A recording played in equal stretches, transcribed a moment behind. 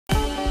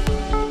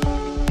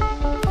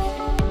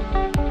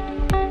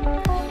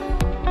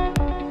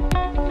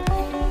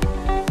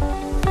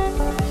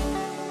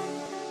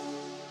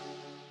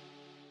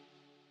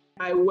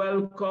I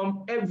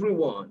welcome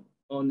everyone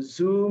on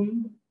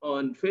Zoom,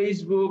 on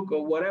Facebook,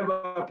 or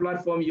whatever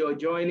platform you're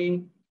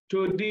joining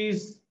to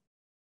this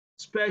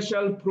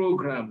special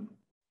program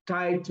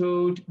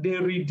titled The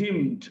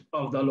Redeemed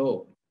of the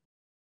Lord.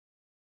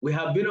 We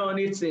have been on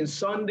it since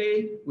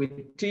Sunday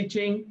with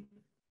teaching,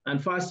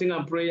 and fasting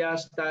and prayer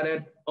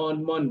started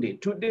on Monday.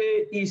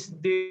 Today is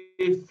day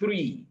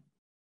 3,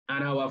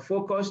 and our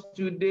focus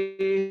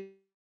today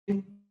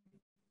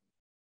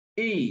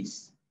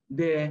is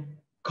the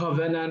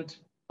covenant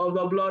of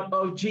the blood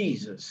of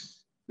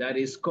Jesus, that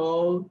is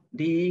called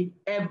the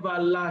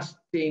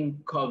everlasting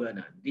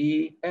covenant,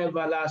 the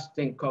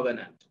everlasting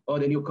covenant, or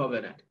the new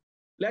covenant.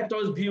 Let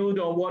us build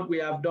on what we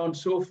have done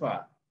so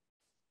far.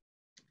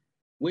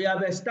 We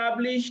have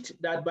established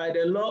that by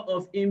the law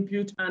of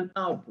input and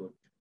output,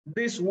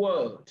 this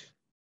world,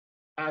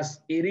 as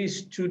it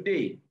is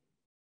today,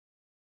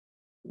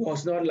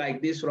 was not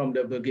like this from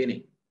the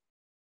beginning.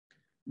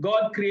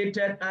 God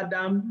created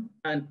Adam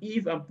and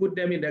Eve and put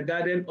them in the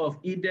Garden of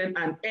Eden,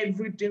 and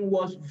everything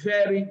was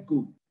very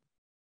good.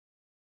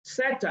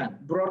 Satan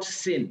brought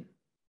sin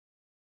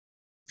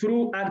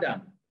through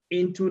Adam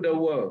into the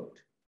world,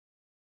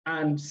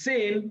 and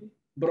sin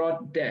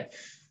brought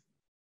death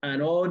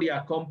and all the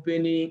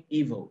accompanying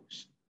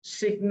evils,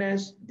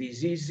 sickness,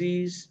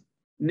 diseases,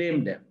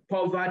 name them,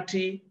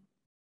 poverty.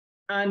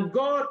 And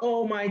God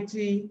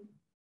Almighty,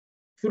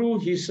 through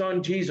his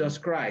Son Jesus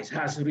Christ,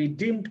 has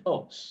redeemed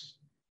us,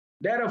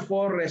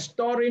 therefore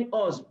restoring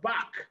us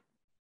back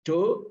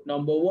to,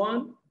 number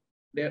one,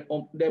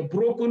 the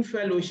broken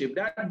fellowship.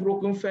 That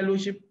broken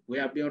fellowship, we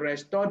have been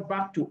restored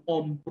back to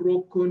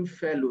unbroken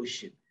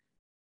fellowship,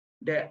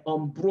 the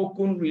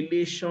unbroken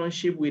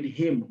relationship with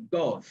him,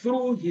 God,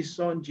 through his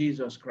Son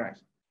Jesus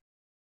Christ.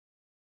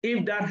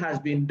 If that has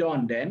been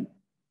done, then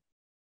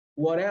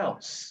what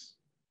else?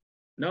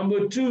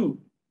 Number 2,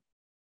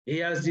 he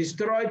has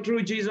destroyed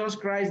through Jesus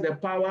Christ the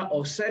power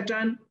of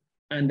Satan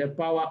and the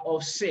power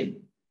of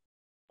sin.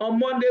 On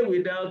Monday,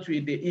 we dealt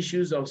with the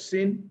issues of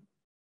sin.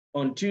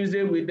 On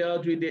Tuesday, we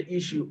dealt with the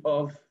issue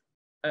of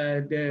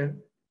the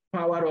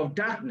power of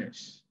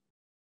darkness.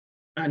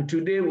 And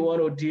today, we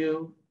want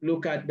to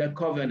look at the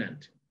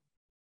covenant.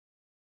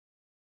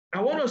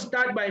 I want to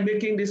start by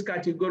making this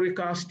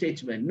categorical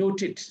statement.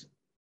 Note it,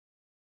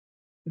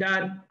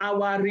 that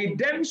our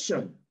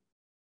redemption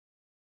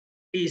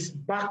is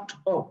backed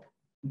up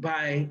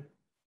by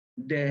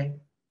the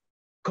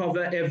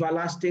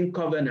everlasting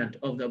covenant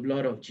of the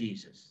blood of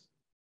Jesus.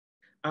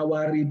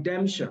 Our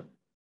redemption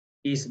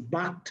is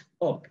backed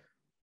up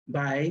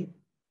by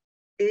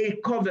a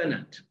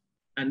covenant,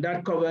 and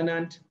that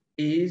covenant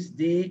is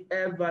the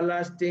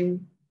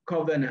everlasting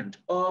covenant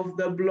of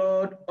the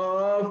blood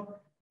of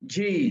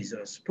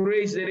Jesus.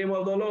 Praise the name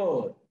of the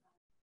Lord.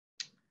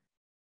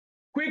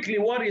 Quickly,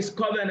 what is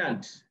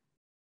covenant?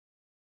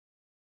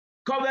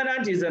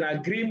 Covenant is an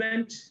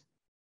agreement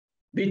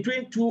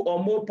between 2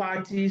 or more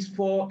parties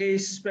for a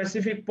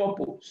specific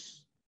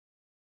purpose,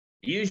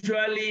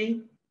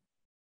 usually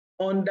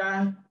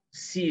under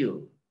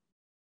seal.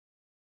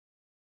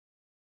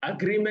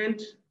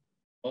 Agreement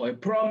or a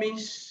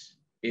promise,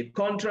 a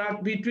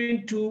contract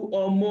between 2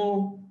 or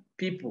more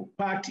people,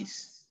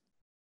 parties,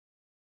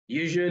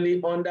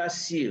 usually under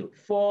seal,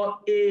 for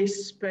a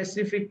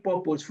specific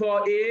purpose,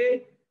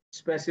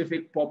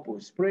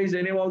 Praise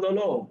the name of the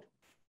Lord.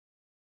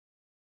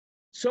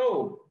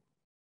 So,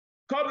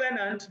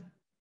 covenant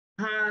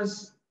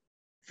has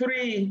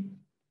 3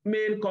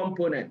 main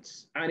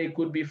components, and it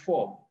could be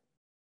 4.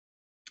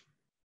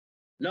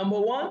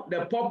 Number 1,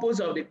 the purpose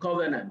of the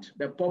covenant.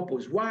 The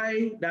purpose.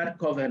 Why that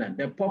covenant?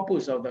 The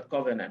purpose of the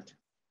covenant.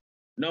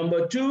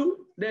 Number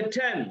 2, the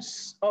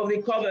terms of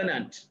the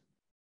covenant,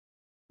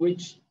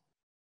 which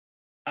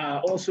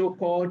are also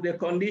called the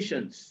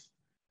conditions.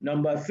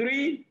 Number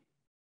 3,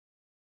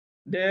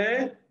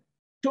 the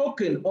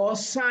token or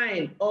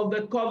sign of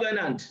the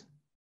covenant.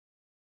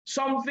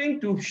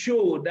 Something to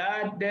show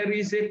that there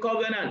is a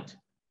covenant.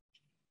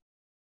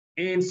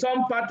 In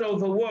some part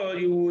of the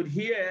world, you would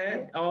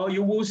hear or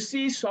you will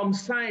see some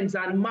signs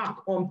and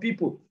mark on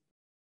people.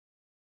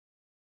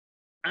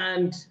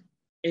 And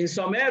in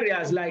some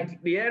areas,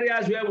 like the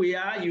areas where we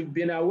are, you've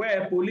been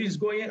aware, police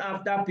going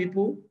after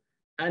people,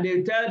 and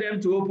they tell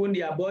them to open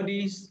their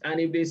bodies, and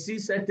if they see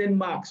certain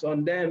marks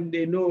on them,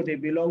 they know they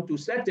belong to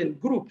certain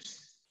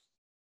groups.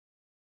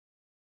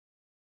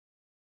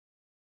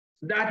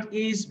 That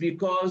is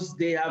because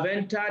they have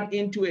entered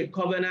into a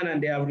covenant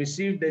and they have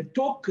received the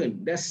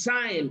token, the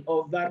sign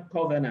of that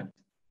covenant.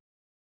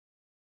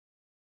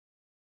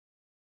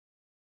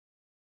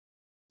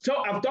 So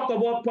I've talked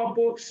about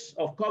purpose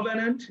of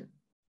covenant,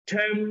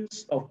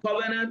 terms of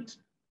covenant,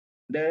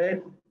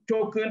 the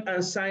token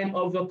and sign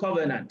of the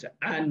covenant.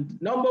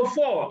 And number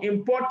 4,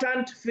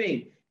 important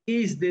thing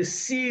is the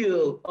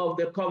seal of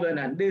the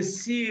covenant, the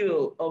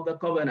seal of the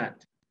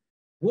covenant.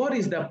 What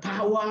is the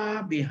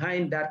power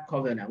behind that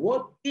covenant?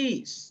 What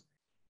is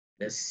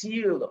the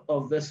seal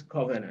of this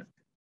covenant?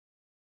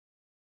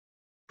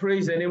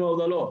 Praise the name of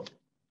the Lord.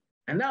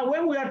 And now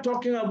when we are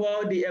talking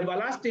about the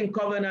everlasting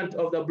covenant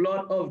of the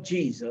blood of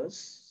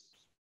Jesus,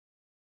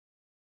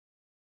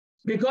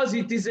 Because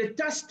it is a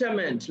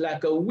testament,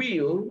 like a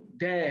will,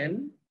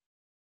 then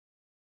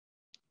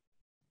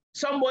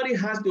somebody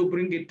has to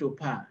bring it to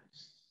pass,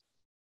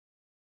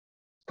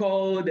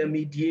 called the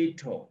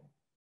mediator.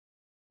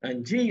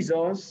 And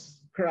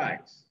Jesus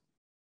Christ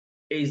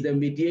is the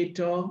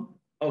mediator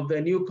of the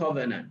new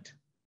covenant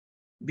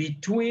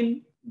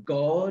between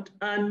God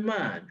and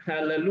man.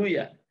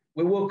 Hallelujah.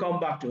 We will come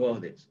back to all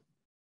this.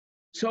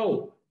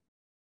 So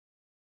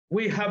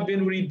we have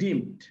been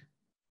redeemed.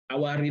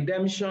 Our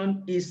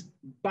redemption is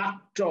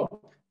backed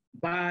up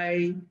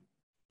by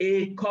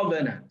a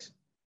covenant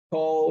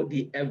called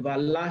the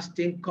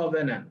everlasting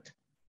covenant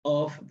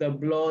of the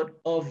blood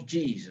of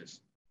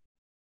Jesus.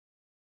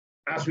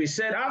 As we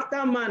said,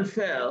 after man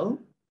fell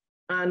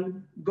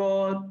and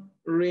God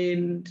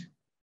rained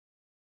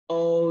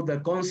all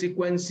the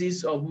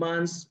consequences of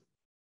man's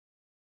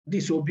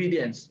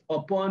disobedience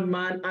upon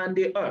man and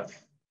the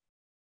earth,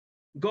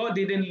 God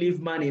didn't leave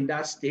man in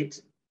that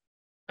state.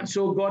 And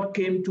so God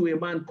came to a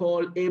man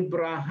called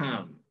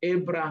Abraham.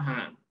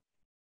 Abraham.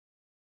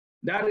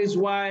 That is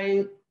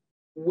why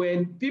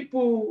when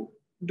people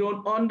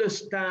don't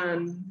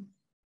understand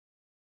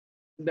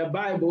the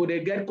Bible,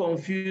 they get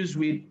confused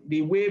with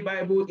the way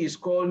Bible is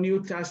called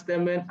New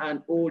Testament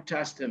and Old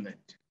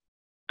Testament.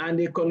 And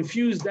they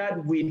confuse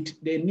that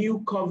with the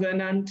New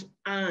Covenant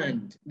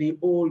and the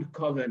Old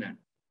Covenant.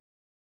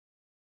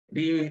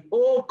 The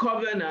Old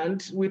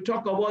Covenant, we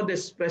talk about the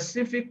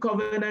specific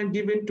covenant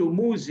given to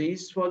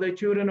Moses for the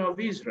children of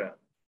Israel,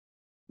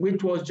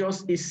 which was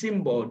just a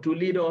symbol to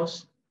lead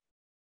us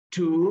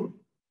to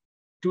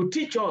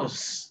teach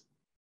us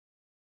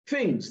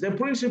things, the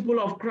principle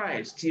of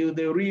Christ, till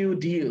the real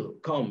deal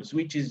comes,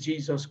 which is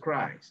Jesus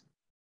Christ.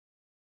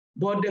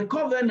 But the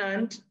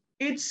covenant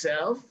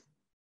itself,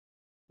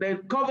 the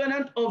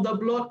covenant of the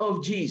blood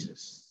of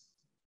Jesus,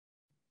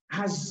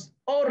 has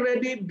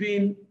already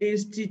been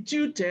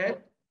instituted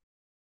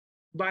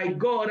by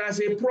God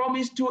as a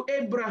promise to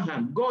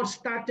Abraham. God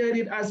started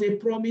it as a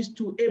promise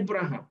to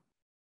Abraham.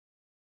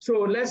 So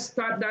let's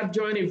start that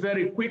journey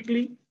very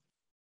quickly.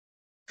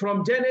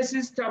 From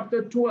Genesis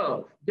chapter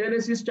 12,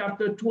 Genesis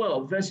chapter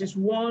 12, verses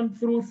 1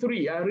 through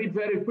 3. I read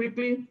very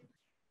quickly.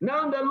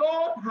 Now the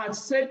Lord had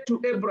said to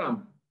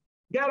Abram,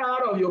 get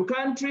out of your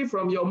country,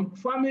 from your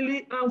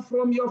family, and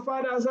from your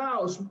father's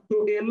house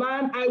to a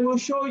land I will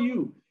show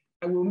you.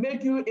 I will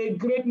make you a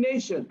great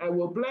nation. I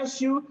will bless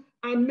you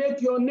and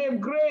make your name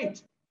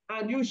great,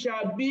 and you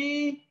shall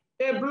be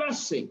a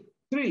blessing.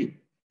 3,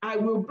 I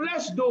will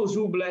bless those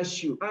who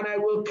bless you, and I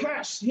will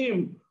curse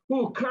him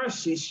who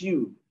curses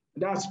you.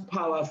 That's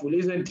powerful,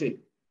 isn't it?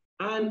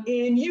 And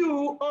in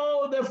you,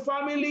 all the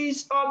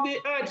families of the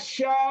earth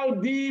shall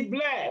be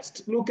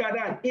blessed. Look at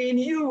that. In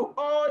you,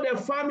 all the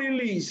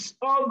families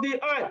of the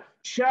earth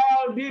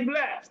shall be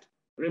blessed.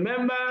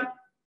 Remember,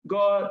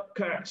 God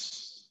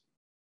cursed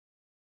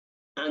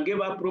and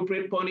gave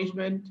appropriate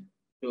punishment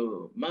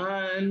to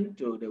man,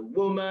 to the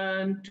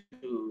woman,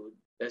 to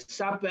the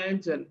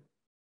serpent, and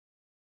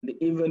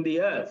even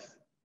the earth.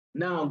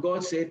 Now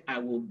God said, I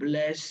will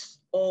bless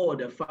all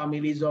the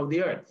families of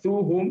the earth.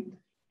 Through whom?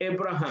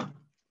 Abraham.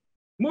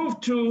 Move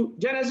to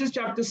Genesis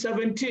chapter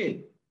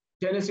 17.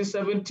 Genesis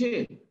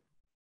 17.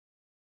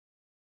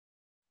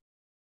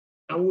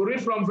 And we'll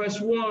read from verse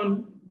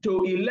 1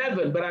 to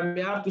 11, but I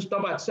may have to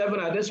stop at 7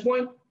 at this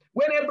point.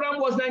 When Abraham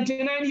was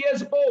 99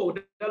 years old,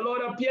 the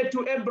Lord appeared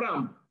to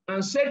Abraham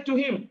and said to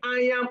him,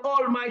 I am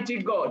Almighty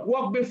God.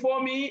 Walk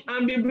before me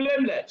and be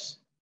blameless.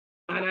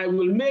 And I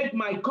will make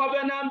my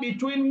covenant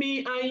between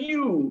me and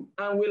you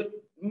and will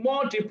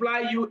multiply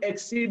you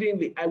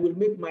exceedingly. I will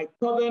make my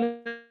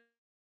covenant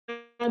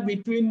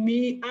between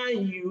me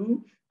and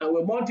you and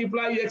will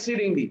multiply you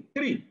exceedingly.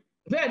 3,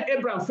 then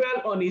Abraham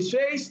fell on his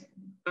face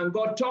and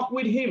God talked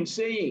with him,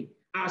 saying,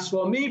 as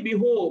for me,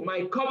 behold,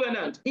 my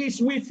covenant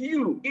is with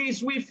you,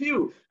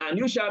 and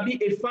you shall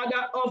be a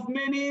father of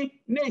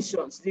many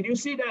nations. Did you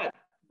see that?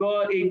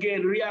 God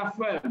again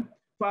reaffirmed,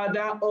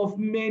 father of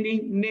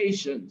many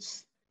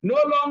nations. No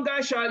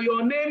longer shall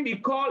your name be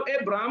called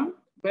Abram,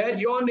 but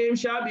your name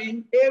shall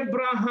be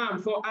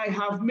Abraham, for I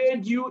have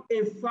made you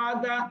a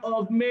father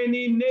of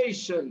many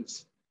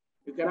nations.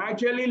 You can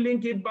actually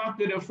link it back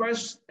to the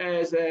first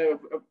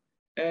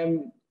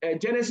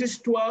Genesis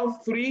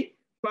 12:3,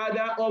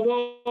 father of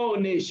all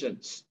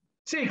nations.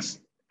 6,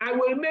 I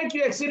will make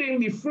you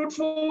exceedingly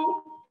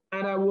fruitful,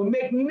 and I will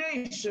make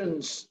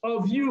nations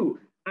of you,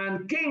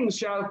 and kings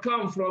shall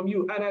come from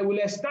you, and I will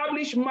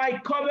establish my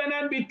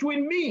covenant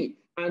between me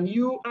and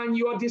you and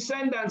your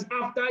descendants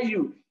after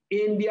you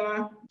in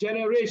their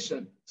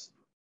generations.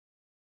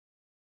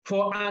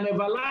 For an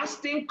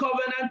everlasting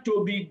covenant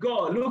to be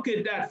God. Look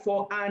at that.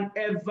 For an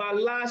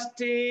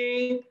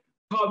everlasting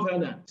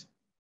covenant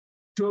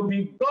to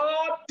be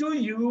God to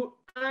you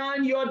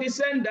and your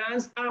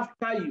descendants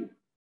after you.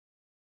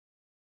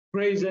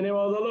 Praise the name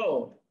of the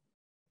Lord.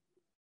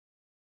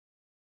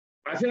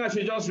 I think I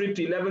should just read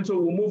to 11, so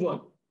we'll move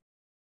on.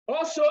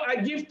 Also, I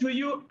give to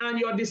you and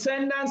your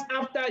descendants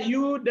after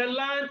you the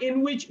land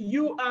in which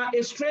you are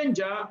a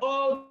stranger,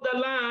 all the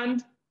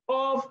land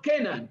of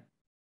Canaan.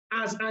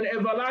 as an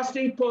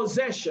everlasting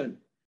possession,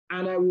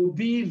 and I will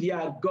be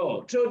their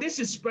God. So this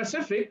is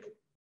specific.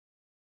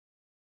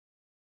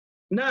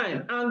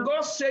 9, and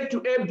God said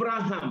to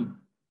Abraham,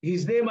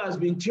 his name has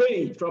been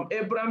changed from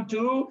Abram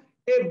to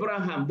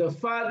Abraham, the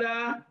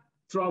father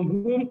from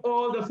whom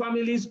all the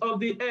families of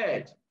the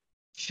earth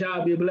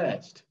shall be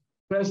blessed.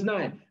 Verse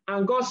 9,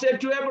 and God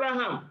said to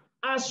Abraham,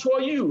 as for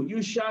you,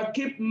 you shall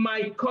keep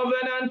my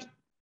covenant.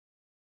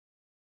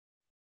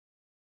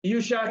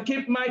 You shall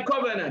keep my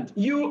covenant,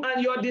 you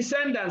and your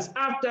descendants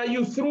after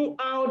you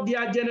throughout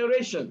their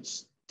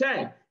generations.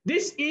 10,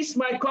 this is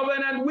my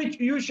covenant which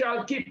you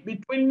shall keep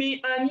between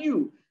me and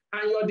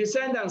your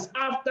descendants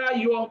after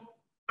you.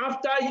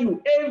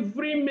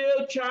 Every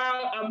male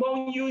child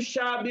among you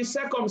shall be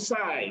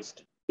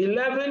circumcised.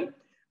 11,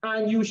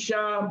 and you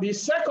shall be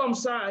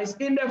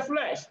circumcised in the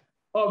flesh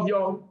of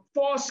your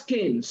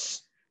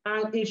foreskins,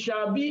 and it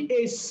shall be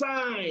a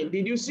sign.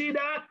 Did you see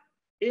that?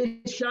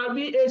 It shall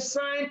be a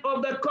sign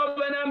of the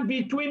covenant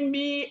between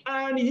me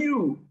and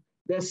you.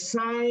 The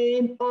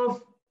sign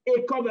of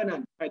a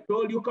covenant. I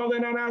told you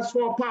covenant has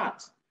 4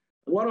 parts.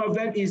 One of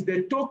them is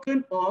the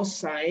token or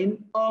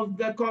sign of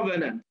the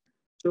covenant.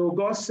 So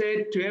God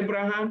said to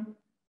Abraham,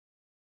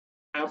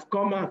 I've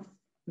come and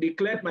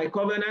declared my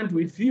covenant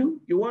with you.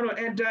 You want to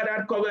enter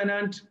that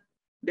covenant,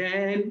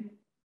 then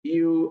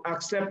you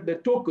accept the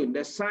token,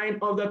 the sign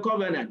of the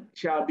covenant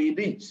shall be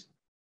this.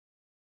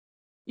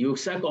 You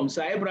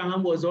circumcise.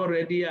 Abraham was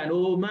already an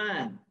old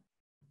man,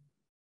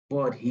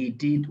 but he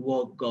did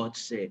what God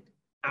said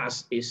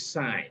as a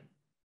sign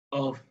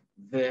of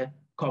the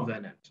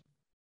covenant.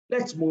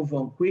 Let's move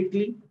on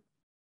quickly.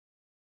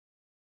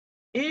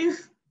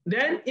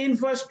 Then in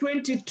verse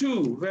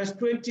 22,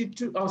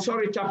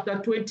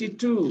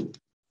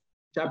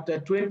 chapter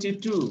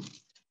 22,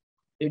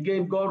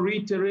 again, God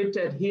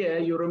reiterated here.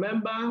 You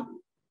remember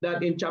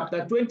that in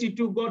chapter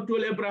 22, God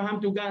told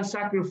Abraham to go and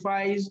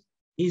sacrifice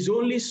his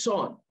only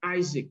son,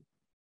 Isaac.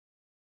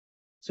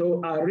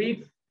 So I'll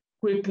read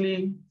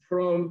quickly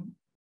from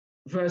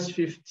verse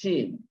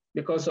 15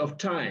 because of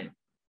time.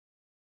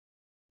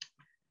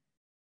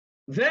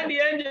 Then the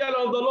angel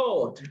of the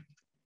Lord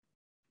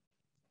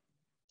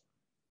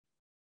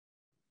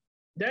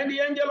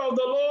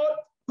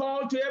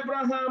called to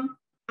Abraham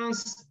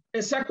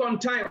a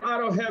second time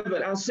out of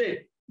heaven and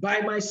said,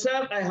 by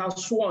myself I have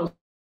sworn,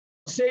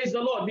 says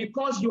the Lord,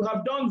 because you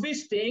have done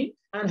this thing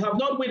and have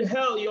not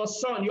withheld your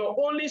son, your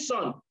only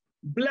son,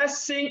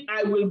 blessing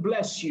I will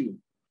bless you.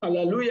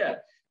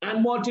 Hallelujah.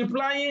 And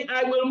multiplying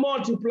I will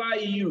multiply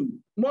you,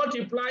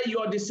 multiply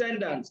your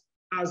descendants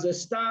as the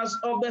stars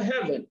of the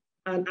heaven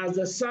and as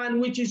the sun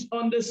which is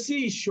on the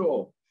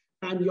seashore.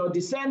 And your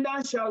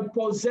descendants shall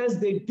possess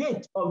the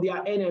gate of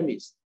their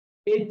enemies.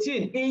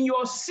 18, in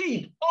your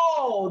seed,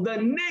 all the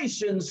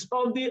nations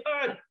of the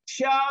earth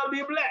shall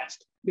be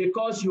blessed,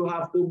 because you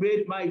have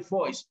obeyed my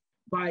voice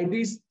by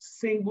this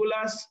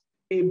singular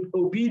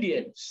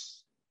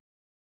obedience.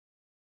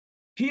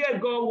 Here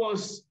God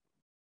was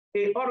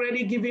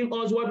already giving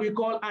us what we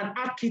call an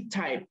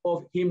archetype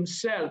of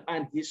himself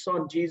and his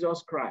son,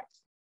 Jesus Christ.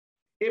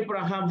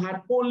 Abraham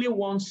had only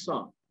one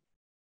son,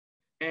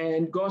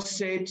 and God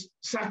said,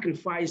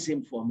 sacrifice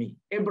him for me.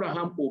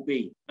 Abraham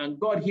obeyed. And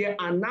God here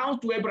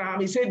announced to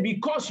Abraham, he said,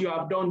 because you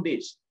have done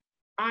this,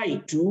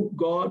 I too,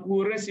 God,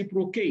 will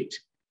reciprocate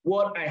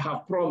what I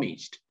have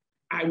promised.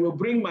 I will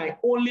bring my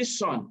only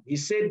son. He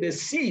said, the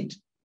seed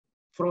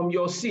from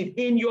your seed,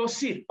 in your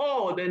seed,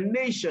 all the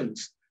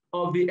nations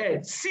of the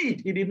earth.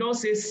 Seed, he did not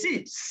say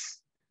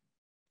seeds.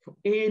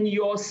 In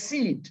your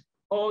seed,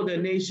 all the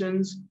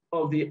nations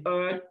of the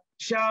earth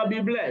shall be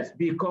blessed,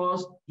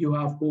 because you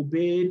have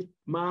obeyed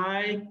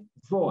my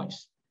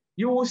voice.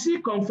 You will see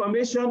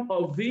confirmation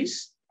of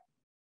this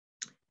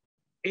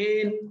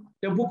in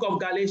the book of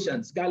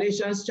Galatians,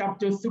 Galatians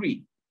chapter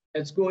 3.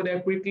 Let's go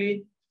there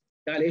quickly.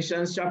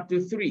 Galatians chapter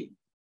 3.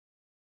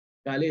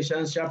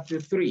 Galatians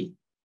chapter 3.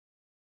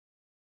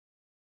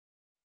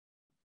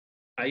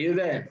 Are you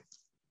there?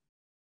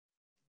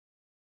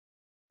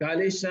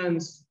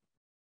 Galatians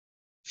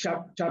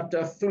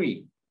chapter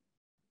 3.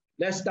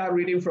 Let's start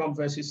reading from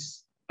verse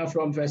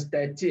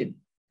 13.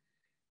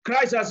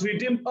 Christ has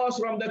redeemed us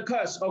from the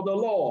curse of the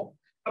law,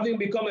 having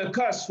become a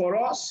curse for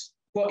us.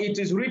 For it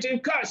is written,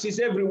 cursed is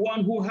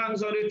everyone who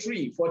hangs on a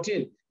tree.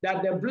 14,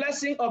 that the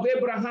blessing of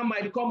Abraham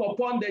might come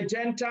upon the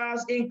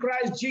Gentiles in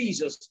Christ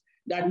Jesus,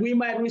 that we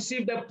might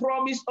receive the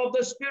promise of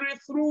the Spirit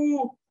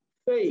through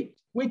faith.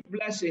 Which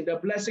blessing? The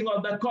blessing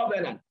of the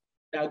covenant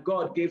that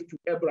God gave to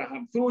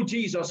Abraham through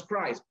Jesus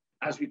Christ.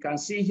 As we can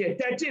see here,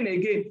 13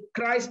 again,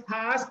 Christ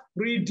has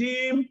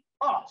redeemed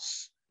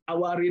us.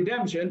 Our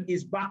redemption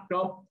is backed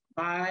up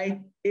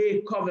by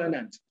a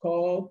covenant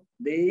called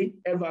the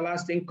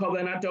everlasting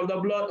covenant of the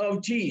blood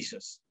of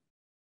Jesus.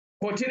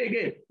 14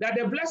 again, that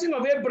the blessing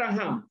of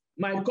Abraham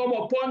might come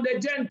upon the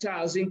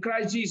Gentiles in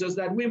Christ Jesus,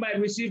 that we might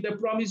receive the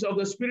promise of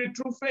the Spirit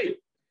through faith.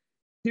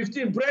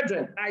 15,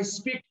 brethren, I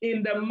speak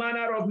in the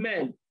manner of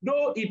men,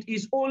 though it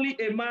is only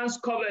a man's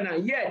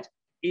covenant, yet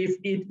if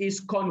it is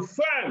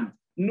confirmed,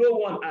 no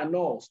one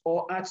annuls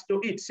or adds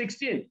to it.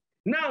 16,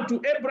 Now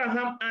to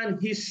Abraham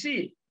and his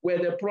seed were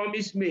the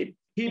promise made.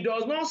 He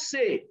does not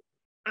say,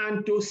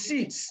 and to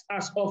seeds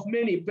as of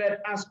many,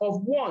 but as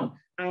of one,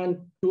 and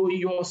to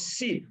your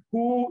seed,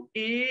 who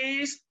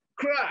is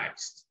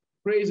Christ.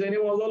 Praise the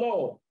name of the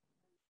Lord.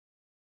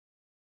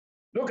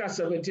 Look at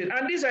 17.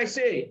 And this I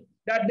say,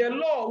 that the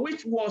law,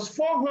 which was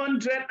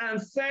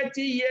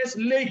 430 years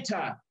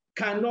later,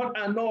 cannot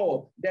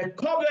annul the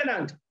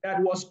covenant that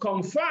was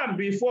confirmed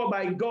before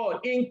by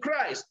God in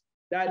Christ,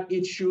 that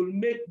it should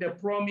make the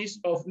promise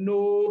of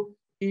no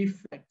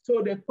effect.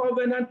 So the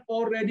covenant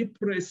already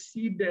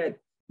preceded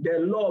the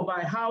law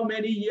by how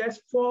many years?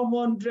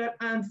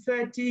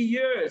 430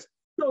 years.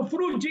 So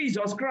through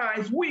Jesus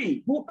Christ,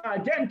 we who are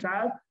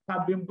Gentiles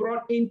have been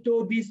brought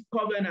into this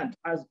covenant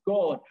as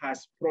God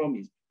has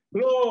promised.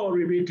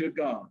 Glory be to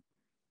God.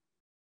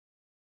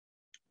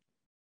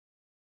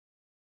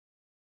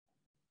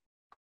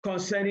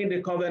 Concerning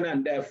the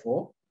covenant,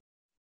 therefore,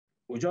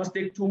 we'll just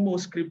take two more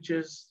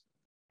scriptures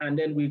and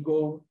then we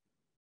go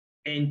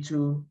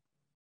into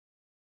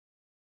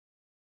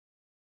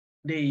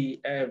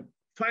the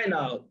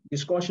final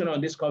discussion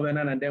on this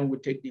covenant, and then we'll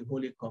take the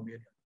Holy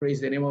Communion.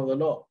 Praise the name of the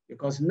Lord,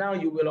 because now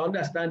you will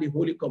understand the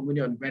Holy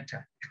Communion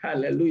better.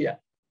 Hallelujah.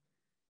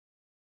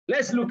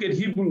 Let's look at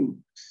Hebrews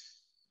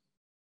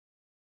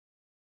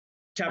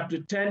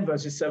chapter 10,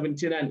 verses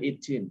 17 and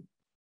 18.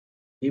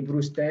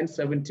 Hebrews 10,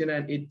 17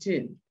 and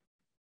 18.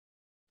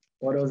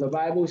 What does the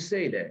Bible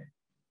say there?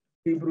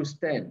 Hebrews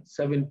 10,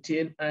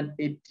 17 and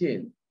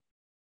 18.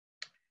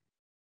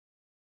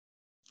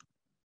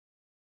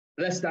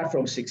 Let's start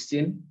from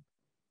 16.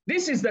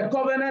 This is the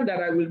covenant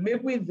that I will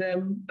make with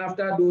them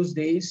after those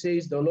days,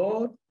 says the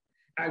Lord.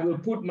 I will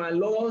put my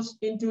laws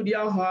into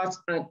their hearts,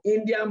 and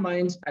in their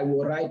minds I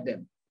will write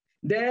them.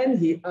 Then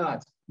he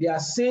adds, their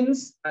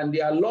sins and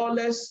their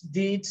lawless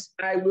deeds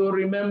I will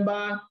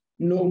remember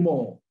no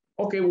more.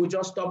 Okay, we'll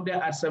just stop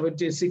there at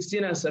 17,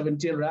 16 and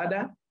 17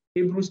 rather.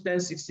 Hebrews 10,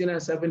 16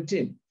 and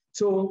 17.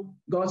 So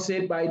God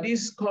said, by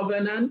this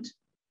covenant,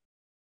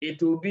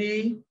 it will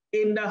be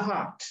in the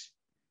heart.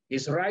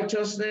 His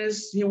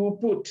righteousness he will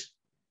put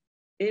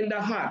in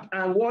the heart.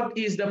 And what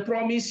is the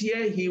promise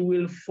here? He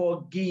will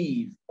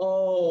forgive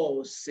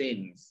all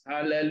sins.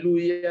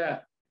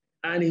 Hallelujah.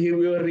 And he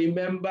will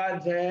remember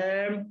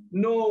them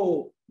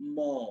no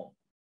more.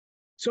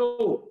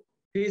 So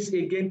this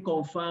again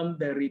confirms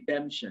the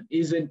redemption,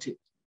 isn't it?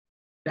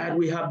 That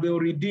we have been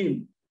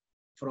redeemed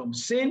from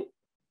sin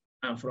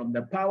and from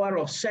the power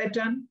of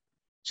Satan.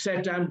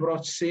 Satan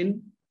brought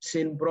sin,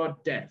 sin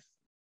brought death,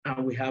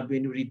 and we have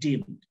been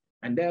redeemed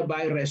and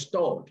thereby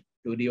restored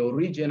to the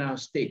original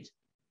state.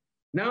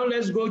 Now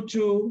let's go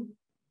to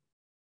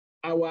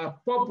our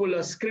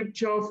popular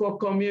scripture for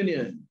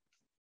communion.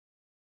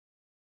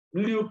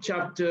 Luke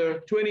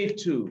chapter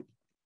 22.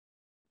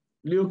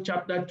 Luke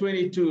chapter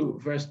 22,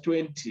 verse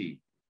 20.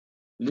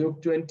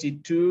 Luke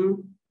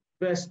 22,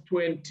 verse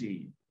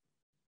 20.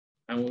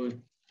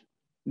 And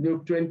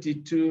Luke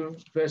 22,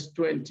 verse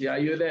 20. Are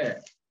you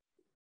there?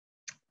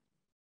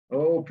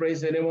 Oh,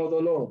 praise the name of the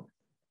Lord.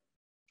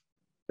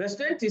 Verse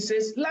 20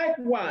 says,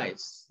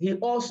 likewise, he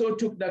also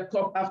took the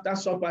cup after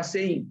supper,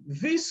 saying,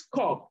 this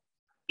cup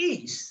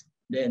is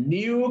the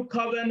new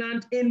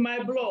covenant in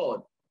my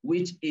blood,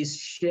 which is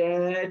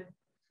shed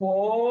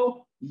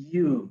for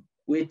you,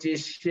 which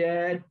is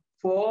shed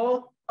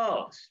for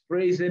us.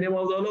 Praise the name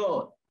of the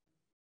Lord.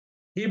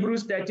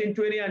 Hebrews 13,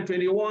 20 and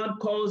 21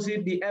 calls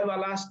it the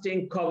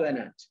everlasting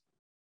covenant.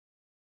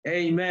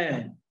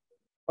 Amen.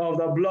 Of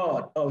the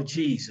blood of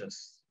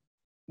Jesus,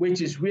 which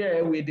is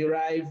where we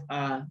derive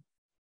our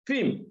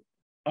theme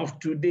of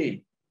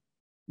today,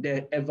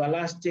 the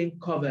everlasting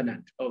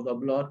covenant of the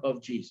blood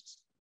of Jesus.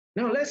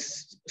 Now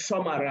let's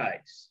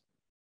summarize.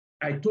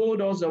 I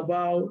told us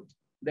about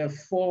the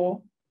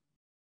four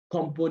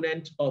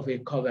components of a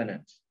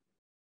covenant.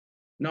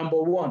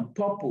 Number one,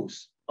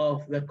 purpose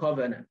of the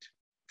covenant.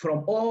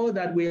 From all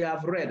that we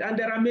have read, and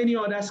there are many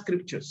other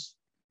scriptures,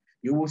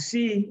 you will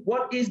see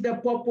what is the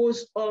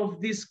purpose of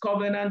this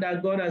covenant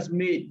that God has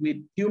made with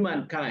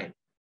humankind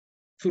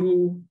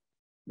through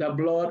the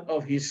blood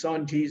of his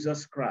son,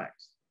 Jesus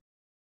Christ.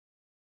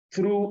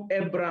 Through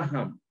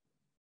Abraham,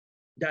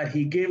 that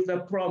he gave the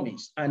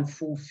promise and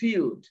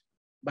fulfilled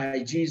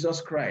by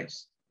Jesus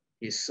Christ,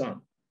 his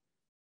son.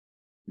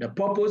 The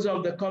purpose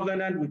of the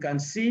covenant we can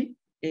see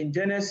in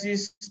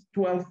Genesis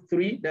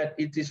 12:3, that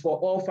it is for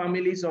all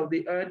families of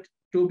the earth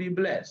to be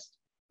blessed.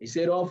 He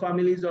said, all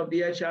families of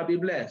the earth shall be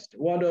blessed.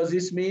 What does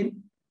this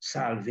mean?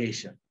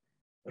 Salvation,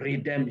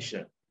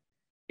 redemption.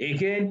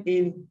 Again,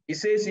 it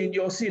says, in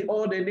your seed,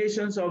 all the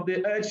nations of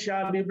the earth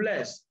shall be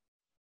blessed.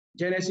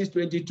 Genesis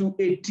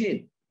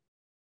 22:18.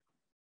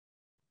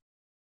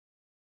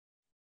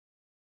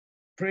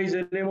 Praise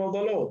the name of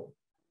the Lord.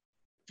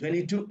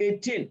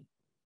 22:18.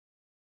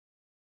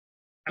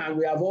 And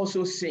we have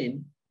also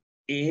seen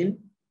in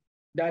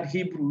that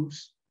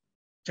Hebrews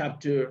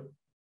chapter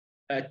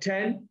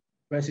 10,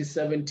 verses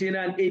 17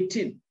 and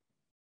 18,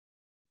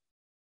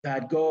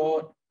 that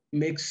God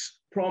makes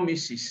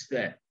promises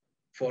there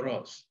for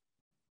us.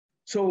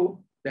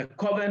 So The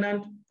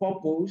covenant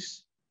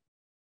purpose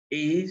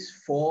is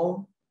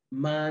for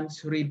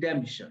man's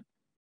redemption,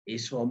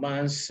 is for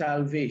man's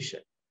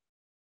salvation.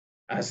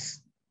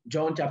 As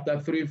John chapter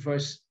 3,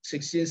 verse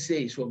 16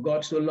 says, for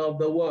God so loved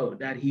the world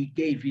that he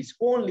gave his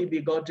only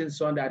begotten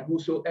Son, that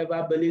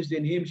whosoever believes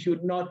in him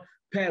should not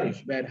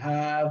perish, but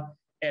have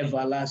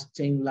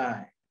everlasting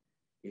life.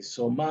 It's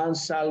for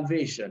man's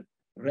salvation,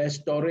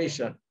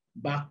 restoration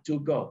back to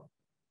God.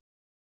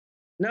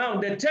 Now,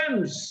 the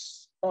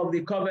terms of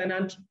the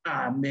covenant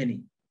are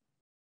many.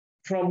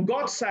 From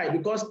God's side,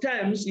 because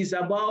terms is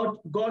about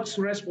God's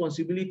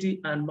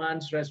responsibility and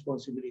man's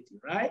responsibility,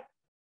 right?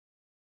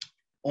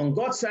 On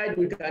God's side,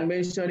 we can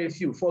mention a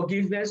few.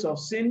 Forgiveness of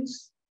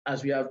sins,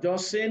 as we have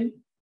just seen.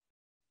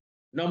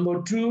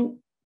 Number 2,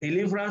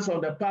 deliverance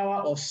from the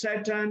power of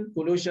Satan,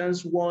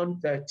 Colossians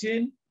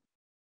 1:13.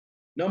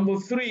 Number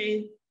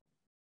 3,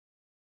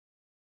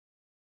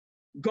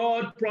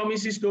 God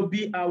promises to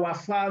be our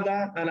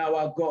Father and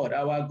our God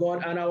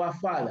and our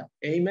Father.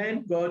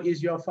 Amen. God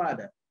is your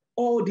Father.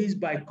 All this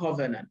by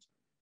covenant.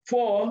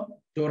 4,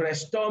 to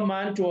restore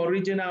man to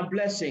original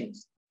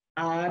blessings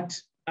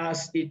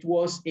as it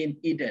was in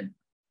Eden,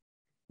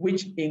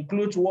 which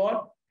includes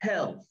what?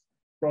 Health,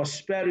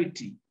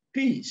 prosperity,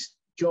 peace,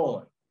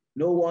 joy.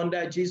 No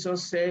wonder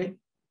Jesus said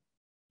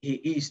he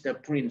is the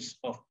Prince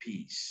of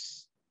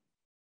Peace.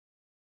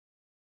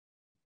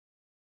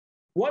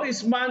 What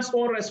is man's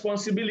own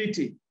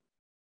responsibility?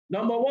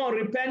 Number 1,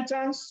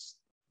 repentance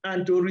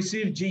and to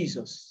receive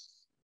Jesus,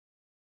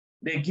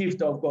 the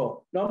gift of God.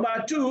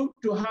 Number 2,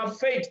 to have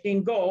faith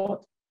in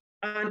God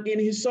and in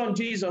his Son,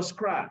 Jesus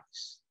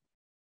Christ.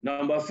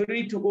 Number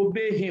 3, to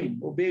obey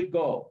him, obey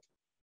God,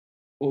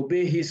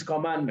 obey his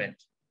commandment,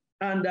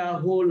 and a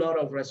whole lot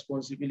of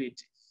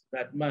responsibilities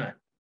that man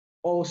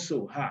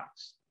also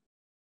has.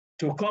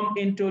 To come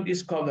into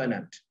this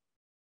covenant,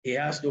 he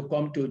has to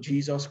come to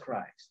Jesus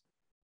Christ.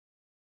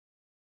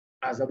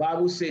 As the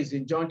Bible says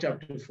in John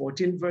chapter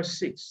 14, verse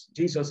 6,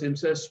 Jesus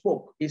himself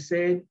spoke. He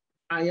said,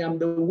 I am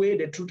the way,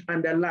 the truth,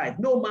 and the life.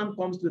 No man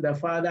comes to the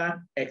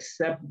Father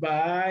except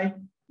by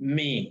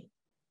me.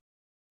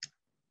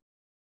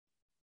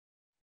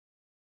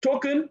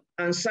 Token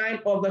and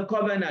sign of the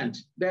covenant,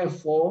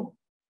 therefore,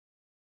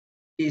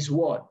 is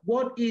what?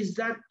 What is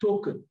that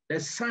token? The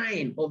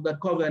sign of the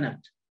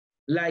covenant.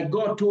 Like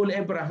God told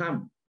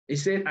Abraham, he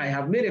said, I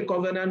have made a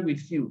covenant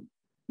with you.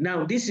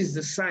 Now, this is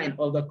the sign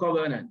of the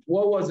covenant.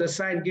 What was the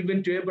sign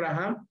given to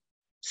Abraham?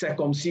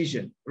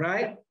 Circumcision,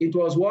 right? It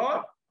was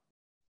what?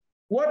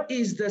 What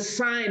is the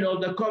sign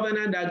of the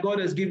covenant that God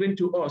has given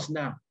to us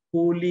now?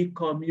 Holy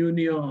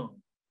Communion.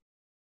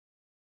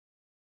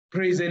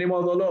 Praise the name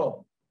of the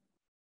Lord.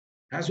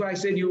 That's why I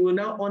said you will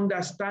now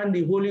understand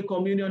the Holy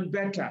Communion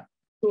better.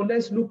 So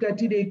let's look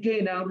at it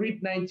again and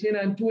read 19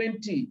 and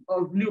 20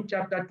 of Luke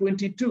chapter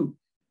 22.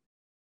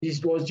 This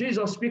was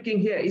Jesus speaking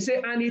here. He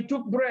said, and he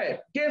took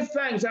bread, gave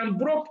thanks and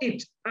broke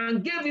it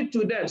and gave it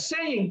to them,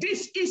 saying,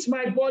 this is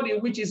my body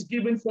which is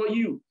given for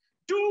you.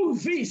 Do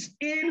this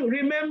in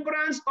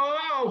remembrance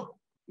of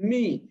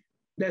me.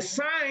 The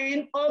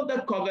sign of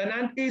the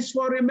covenant is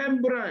for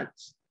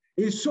remembrance.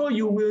 It's so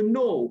you will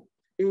know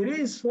it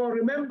is for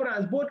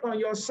remembrance, both on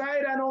your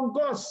side and on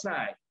God's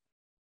side.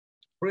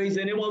 Praise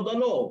the name of the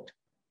Lord.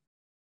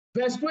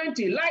 Verse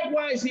 20,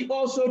 likewise, he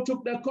also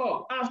took the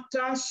cup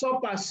after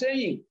supper,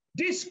 saying,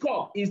 this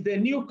cup is the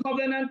new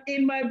covenant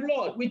in my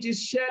blood, which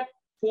is shed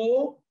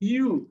for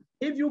you.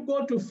 If you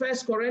go to 1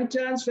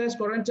 Corinthians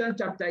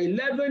chapter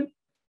 11,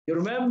 you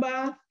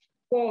remember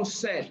Paul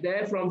said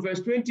there from verse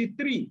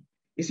 23,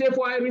 he said,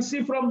 for I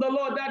received from the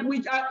Lord that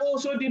which I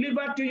also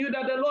delivered to you,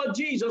 that the Lord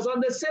Jesus,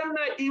 on the same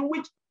night in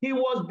which he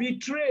was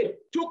betrayed,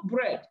 took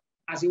bread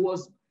as he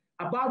was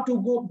about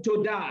to go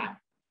to die.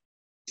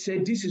 He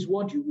said, this is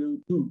what you will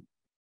do.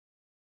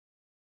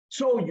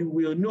 So you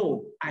will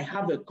know I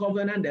have a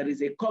covenant. There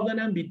is a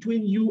covenant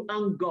between you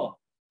and God.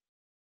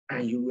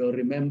 And you will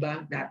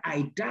remember that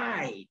I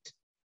died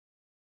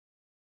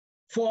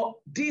for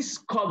this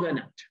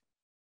covenant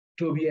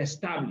to be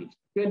established.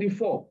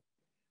 24.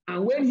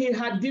 And when he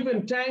had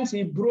given thanks,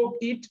 he broke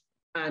it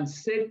and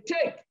said,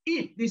 take,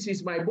 eat. This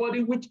is my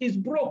body, which is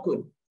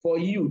broken for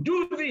you.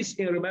 Do this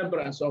in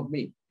remembrance of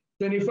me.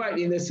 25,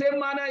 in the same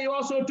manner, he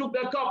also took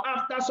the cup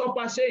after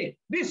supper, saying,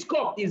 this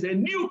cup is a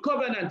new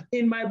covenant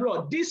in my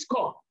blood. This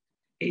cup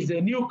is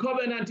a new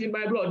covenant in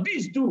my blood.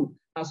 This do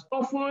as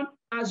often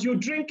as you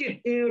drink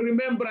it in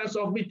remembrance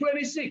of me.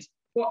 26,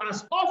 for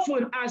as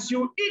often as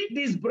you eat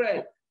this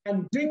bread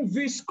and drink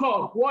this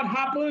cup, what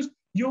happens?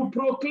 You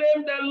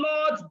proclaim the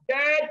Lord's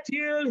death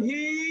till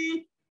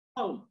he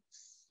comes.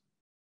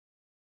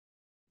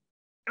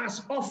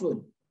 As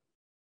often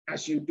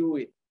as you do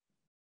it.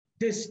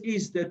 This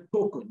is the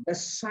token, the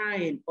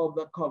sign of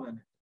the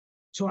covenant.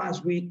 So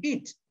as we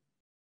eat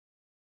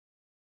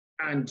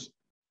and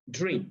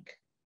drink,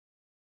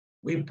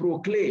 we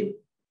proclaim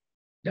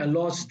the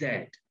Lord's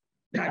death,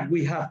 that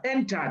we have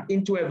entered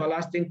into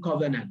everlasting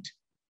covenant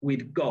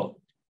with God,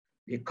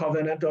 the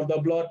covenant of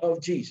the blood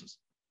of Jesus.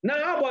 Now,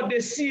 how about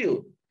the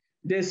seal?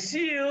 The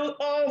seal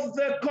of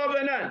the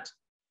covenant.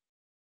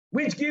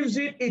 which gives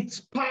it its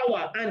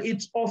power and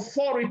its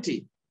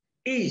authority,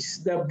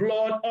 is the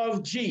blood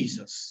of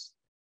Jesus.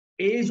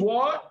 Is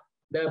what?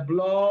 The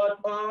blood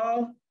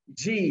of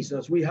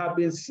Jesus. We have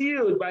been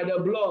sealed by the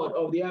blood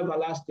of the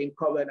everlasting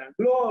covenant.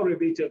 Glory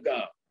be to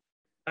God.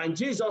 And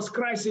Jesus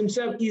Christ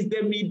himself is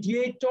the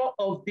mediator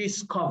of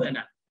this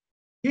covenant.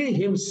 He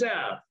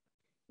himself,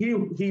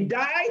 he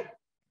died,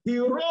 he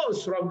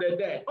rose from the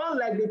dead.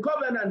 Unlike the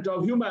covenant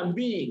of human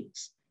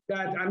beings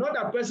that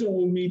another person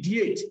will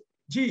mediate,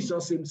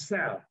 Jesus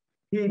himself,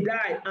 he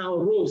died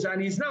and rose,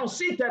 and is now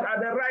seated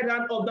at the right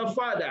hand of the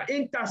Father,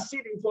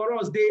 interceding for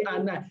us day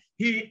and night.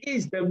 He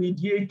is the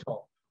mediator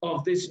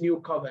of this new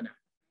covenant.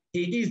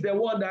 He is the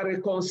one that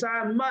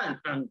reconciles man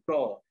and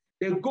God.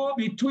 The go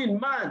between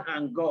man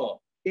and God.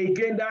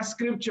 Again, that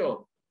scripture,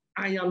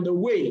 I am the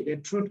way, the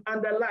truth,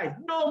 and the life.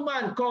 No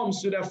man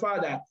comes to the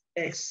Father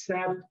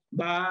except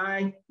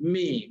by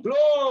me.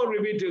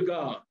 Glory be to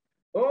God.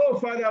 Oh,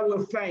 Father,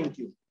 we thank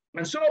you.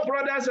 And so,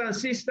 brothers and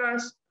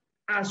sisters,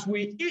 as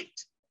we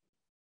eat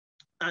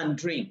and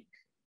drink,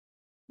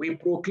 we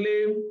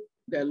proclaim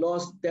the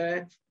Lord's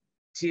death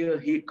till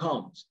he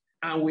comes.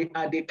 And we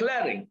are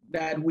declaring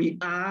that we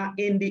are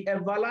in the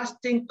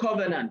everlasting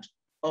covenant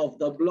of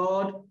the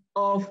blood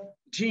of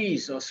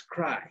Jesus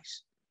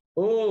Christ.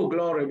 Oh,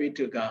 glory be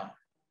to God.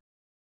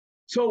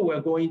 So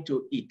we're going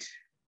to eat.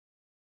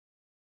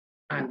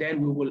 And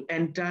then we will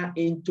enter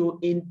into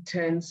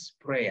intense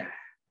prayer.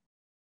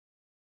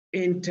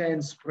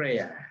 Intense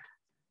prayer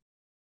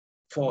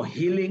for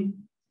healing,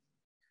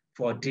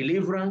 for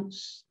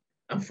deliverance,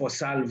 and for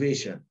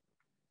salvation.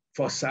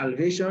 For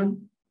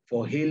salvation,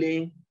 for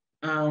healing,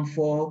 and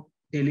for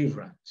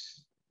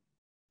deliverance.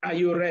 Are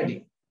you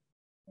ready?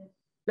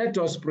 Let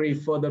us pray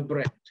for the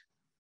bread.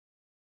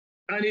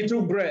 And he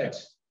took bread,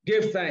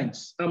 gave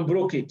thanks, and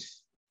broke it,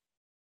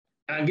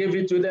 and gave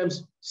it to them,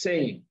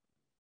 saying,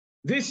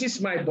 "This is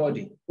my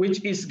body,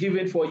 which is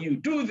given for you.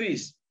 Do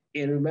this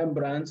in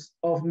remembrance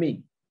of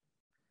me."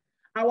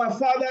 Our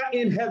Father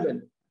in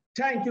heaven,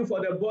 thank you for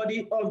the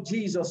body of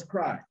Jesus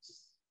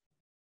Christ,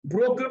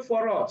 broken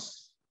for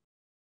us.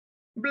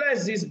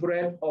 Bless this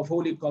bread of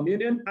Holy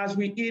Communion as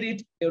we eat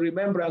it in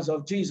remembrance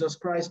of Jesus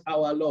Christ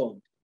our Lord.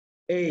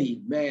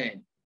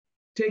 Amen.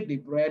 Take the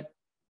bread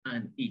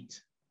and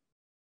eat.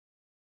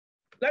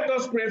 Let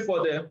us pray for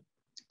the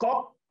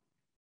cup.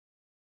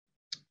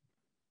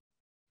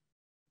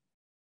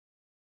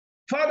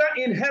 Father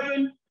in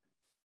heaven,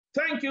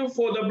 thank you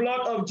for the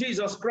blood of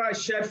Jesus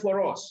Christ shed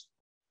for us.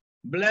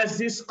 Bless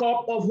this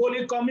cup of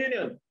Holy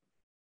Communion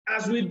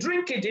as we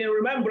drink it in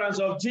remembrance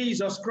of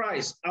Jesus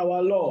Christ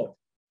our Lord.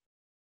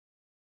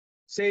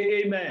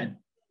 Say amen.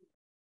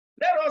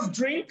 Let us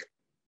drink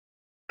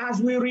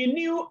as we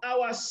renew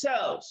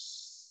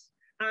ourselves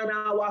and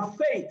our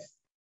faith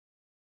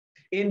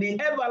in the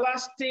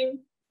everlasting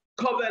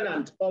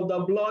covenant of the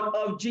blood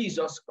of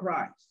Jesus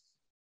Christ,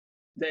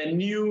 the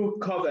new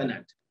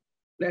covenant.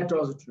 Let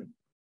us drink.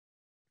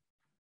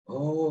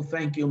 Oh,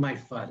 thank you, my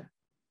Father.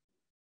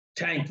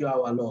 Thank you,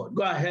 our Lord.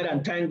 Go ahead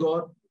and thank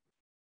God.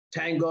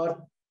 Thank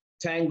God.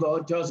 Thank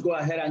God. Just go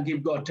ahead and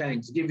give God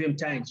thanks. Give him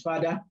thanks.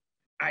 Father,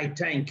 I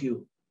thank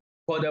you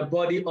for the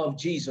body of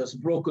Jesus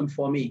broken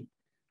for me.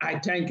 I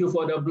thank you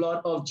for the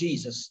blood of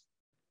Jesus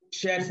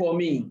shed for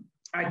me.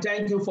 I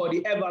thank you for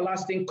the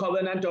everlasting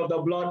covenant of the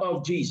blood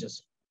of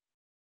Jesus.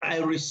 I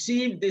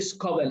receive this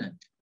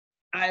covenant.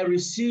 I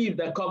receive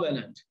the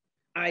covenant.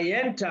 I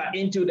enter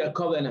into the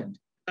covenant.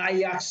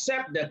 I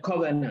accept the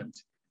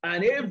covenant.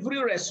 And every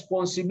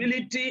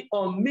responsibility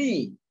on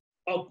me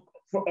of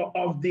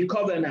the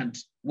covenant,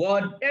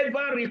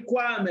 whatever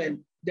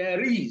requirement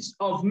there is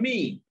of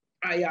me,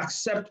 I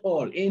accept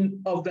all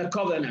in the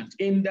covenant.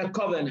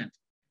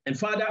 And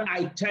Father,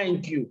 I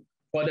thank you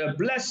for the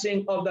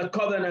blessing of the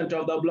covenant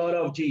of the blood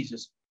of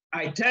Jesus.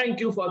 I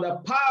thank you for the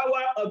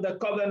power of the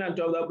covenant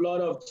of the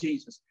blood of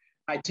Jesus.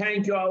 I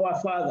thank you,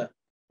 our Father.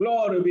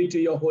 Glory be to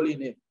your holy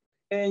name.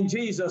 In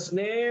Jesus'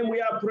 name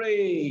we are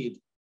prayed.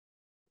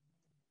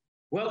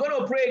 We're going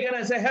to pray again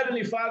and say,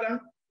 Heavenly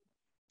Father,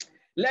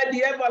 let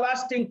the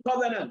everlasting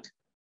covenant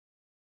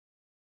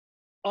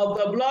of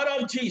the blood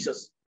of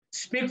Jesus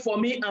speak for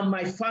me and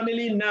my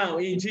family now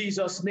in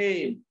Jesus'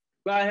 name.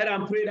 Go ahead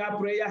and pray that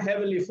prayer.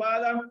 Heavenly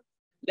Father,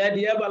 let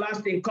the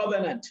everlasting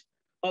covenant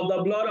of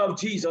the blood of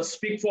Jesus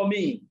speak for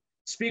me.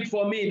 Speak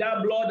for me.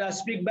 That blood that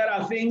speaks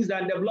better things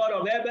than the blood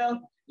of Abel,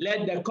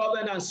 let the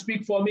covenant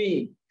speak for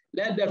me.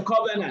 Let the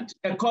covenant,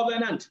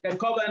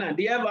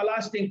 the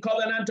everlasting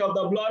covenant of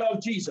the blood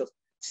of Jesus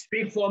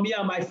speak for me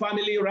and my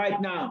family right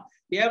now.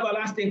 The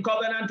everlasting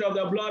covenant of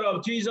the blood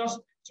of Jesus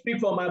speak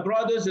for my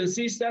brothers and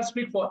sisters.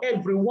 Speak for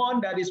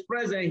everyone that is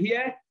present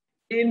here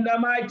in the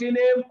mighty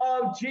name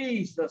of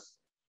Jesus.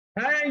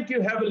 Thank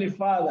you, Heavenly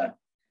Father.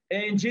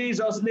 In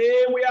Jesus'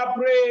 name we are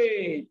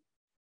praying.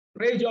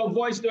 Raise your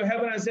voice to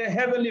heaven and say,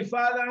 Heavenly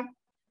Father,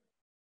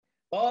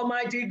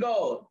 Almighty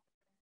God,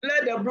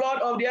 let the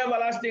blood of the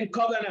everlasting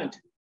covenant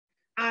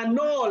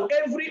annul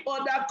every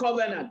other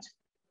covenant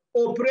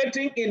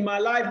operating in my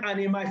life and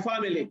in my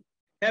family.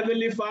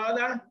 Heavenly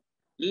Father,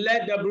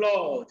 let the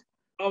blood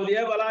of the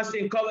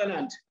everlasting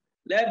covenant.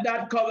 Let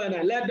that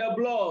covenant, let the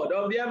blood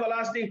of the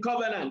everlasting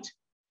covenant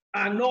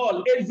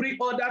annul every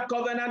other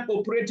covenant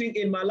operating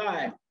in my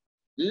life.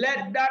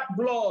 Let that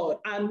blood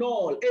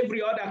annul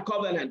every other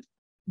covenant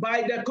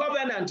by the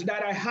covenant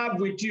that I have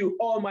with you,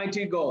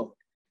 Almighty God.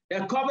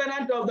 The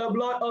covenant of the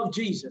blood of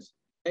Jesus,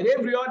 and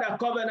every other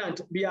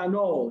covenant be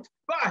annulled.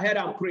 Go ahead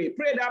and pray.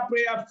 Pray that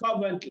prayer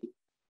fervently.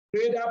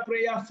 Pray that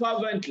prayer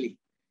fervently.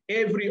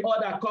 Every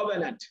other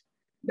covenant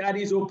that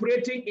is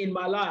operating in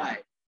my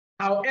life,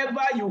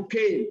 however you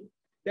came,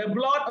 the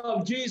blood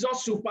of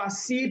Jesus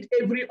supersedes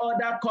every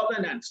other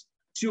covenant,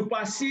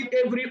 supersedes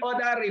every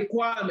other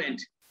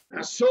requirement.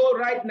 And so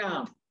right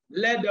now,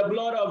 let the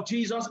blood of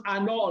Jesus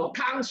annul,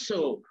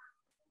 cancel,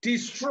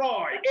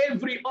 destroy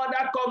every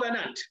other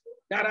covenant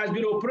that has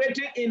been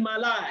operating in my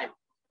life.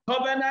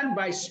 Covenant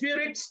by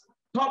spirits,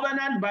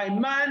 covenant by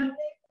man,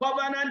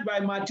 covenant by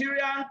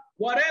material,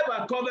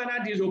 whatever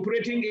covenant is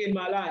operating in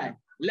my life,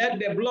 let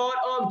the blood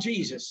of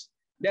Jesus,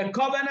 the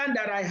covenant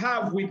that I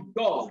have with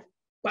God,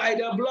 by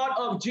the blood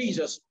of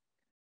Jesus,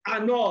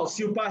 annul,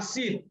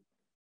 supersede,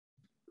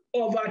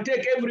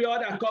 overtake every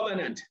other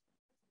covenant.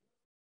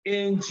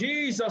 In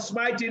Jesus'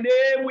 mighty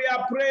name we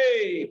are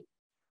praying.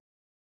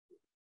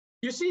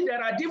 You see,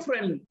 there are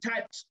different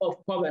types of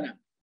covenant.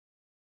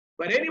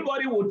 But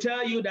anybody will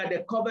tell you that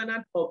the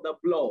covenant of the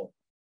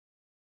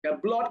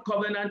blood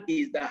covenant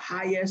is the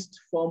highest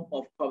form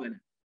of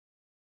covenant.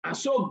 And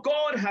so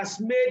God has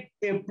made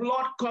a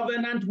blood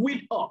covenant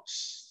with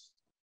us,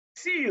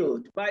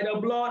 sealed by the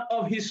blood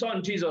of his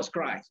son, Jesus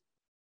Christ.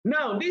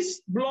 Now,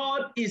 this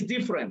blood is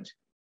different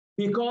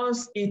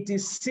because it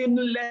is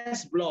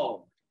sinless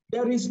blood.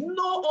 There is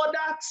no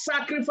other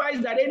sacrifice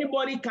that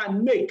anybody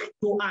can make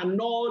to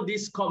annul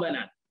this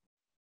covenant.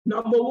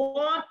 Number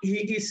one, he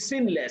is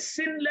sinless,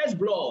 sinless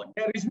blood.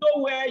 There is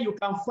nowhere you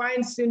can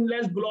find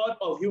sinless blood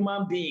of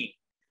human being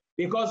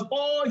because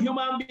all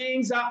human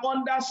beings are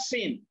under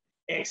sin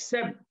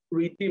except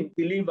redeemed,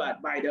 delivered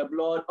by the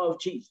blood of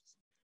Jesus.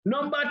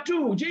 Number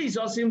two,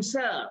 Jesus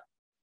himself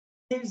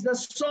is the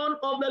Son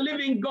of the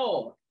living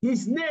God.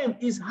 His name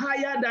is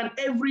higher than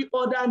every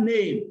other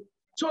name.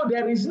 So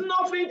there is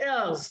nothing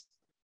else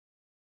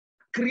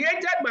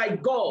created by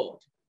God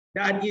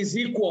that is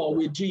equal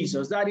with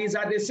Jesus, that is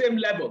at the same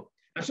level.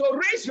 And so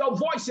raise your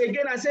voice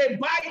again and say,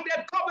 by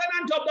the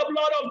covenant of the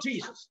blood of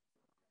Jesus,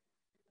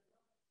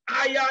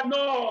 I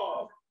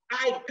annul,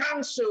 I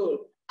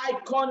cancel, I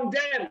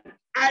condemn,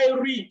 I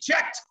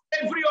reject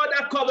every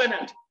other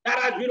covenant that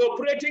has been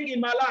operating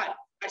in my life.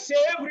 I say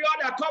every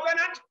other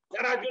covenant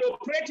that has been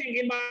operating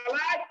in my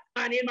life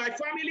and in my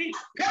family,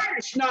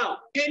 perish now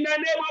in the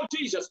name of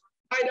Jesus,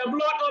 by the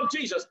blood of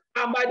Jesus,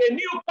 and by the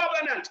new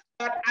covenant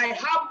that I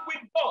have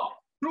with God.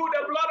 Through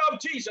the blood of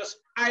Jesus,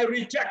 I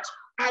reject,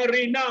 I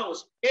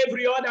renounce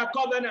every other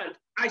covenant.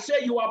 I say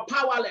you are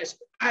powerless.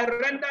 I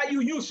render you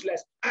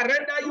useless. I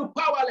render you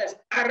powerless.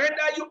 I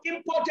render you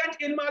impotent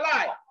in my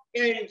life.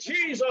 In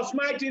Jesus'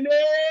 mighty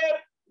name,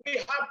 we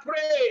have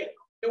prayed.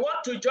 We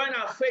want to join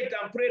our faith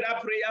and pray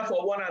that prayer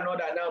for one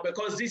another now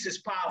because this is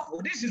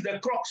powerful. This is the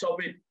crux of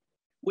it.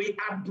 We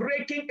are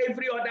breaking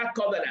every other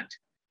covenant.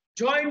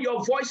 Join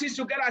your voices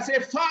together and say,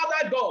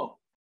 Father God,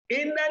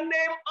 in the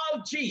name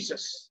of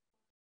Jesus,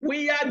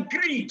 we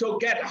agree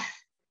together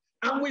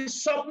and we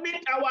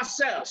submit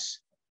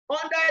ourselves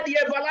under the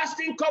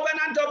everlasting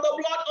covenant of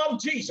the blood of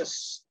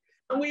Jesus.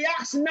 And we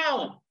ask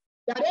now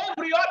that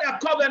every other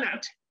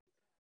covenant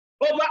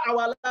over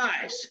our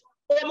lives,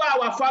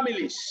 over our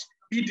families,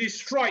 be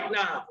destroyed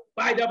now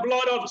by the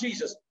blood of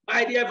Jesus,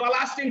 by the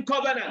everlasting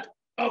covenant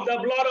of the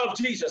blood of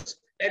Jesus.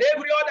 And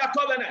every other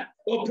covenant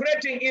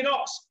operating in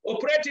us,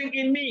 operating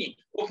in me,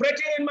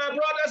 operating in my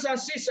brothers and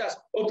sisters,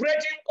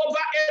 operating over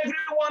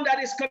everyone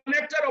that is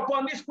connected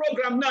upon this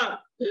program now,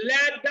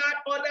 let that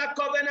other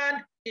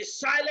covenant be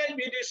silent,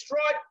 be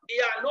destroyed, be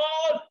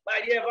annulled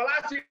by the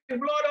everlasting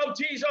blood of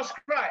Jesus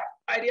Christ,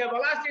 by the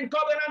everlasting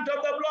covenant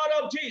of the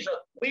blood of Jesus.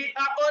 We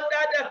are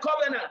under the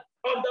covenant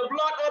of the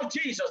blood of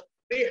Jesus.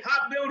 We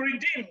have been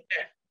redeemed,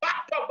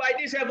 backed up by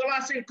this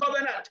everlasting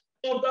covenant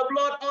of the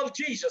blood of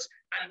Jesus.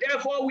 And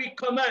therefore we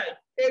command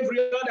every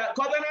other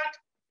covenant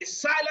be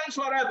silenced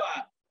forever,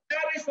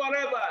 perish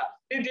forever,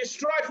 be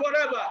destroyed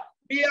forever,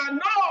 be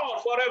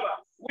annulled forever.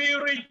 We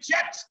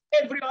reject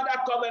every other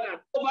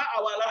covenant over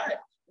our life.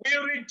 We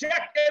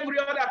reject every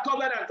other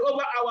covenant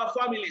over our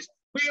families.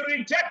 We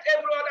reject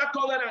every other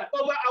covenant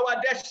over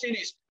our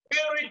destinies. We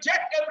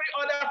reject every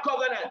other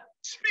covenant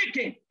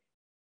speaking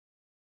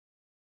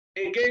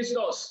against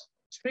us,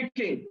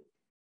 speaking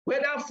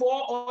whether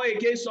for or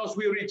against us.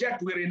 We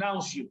reject, we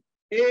renounce you.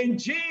 In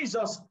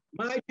Jesus'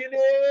 mighty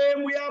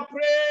name we are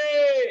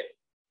praying.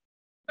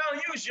 Now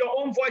use your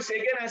own voice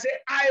again and say,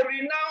 I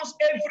renounce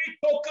every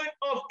token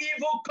of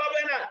evil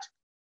covenant.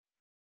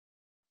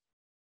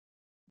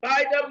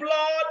 By the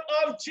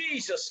blood of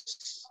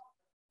Jesus,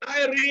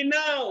 I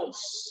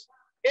renounce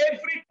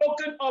every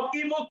token of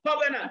evil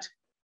covenant.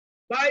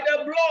 By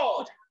the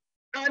blood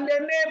and the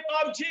name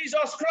of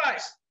Jesus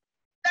Christ,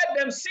 let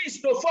them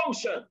cease to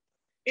function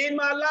in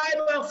my life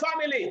and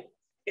family.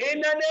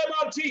 In the name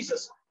of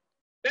Jesus.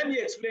 Let me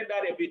explain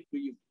that a bit to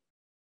you.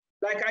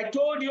 Like I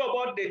told you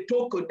about the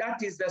token,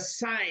 that is the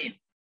sign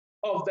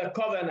of the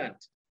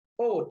covenant.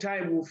 Oh,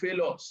 time will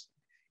fail us.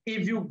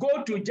 If you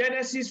go to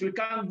Genesis, we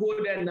can't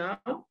go there now.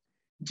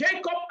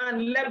 Jacob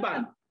and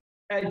Laban,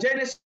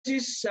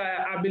 Genesis,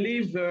 I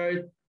believe,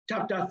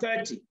 chapter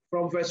 30,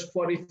 from verse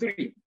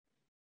 43.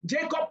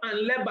 Jacob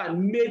and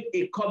Laban made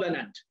a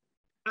covenant,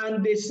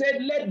 and they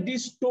said, let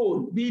this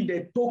stone be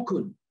the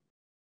token.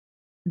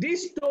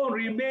 This stone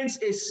remains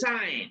a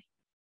sign.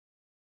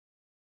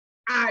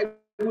 I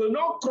will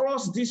not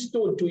cross this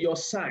stone to your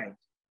side,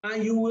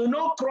 and you will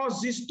not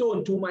cross this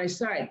stone to my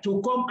side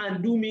to come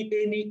and do me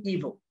any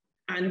evil.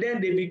 And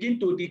then they begin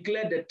to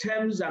declare the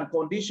terms and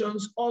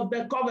conditions of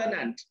the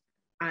covenant,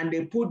 and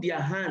they put their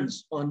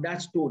hands on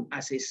that stone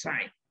as a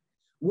sign.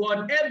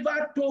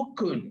 Whatever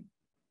token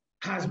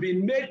has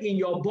been made in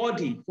your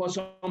body, for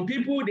some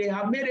people, they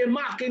have made a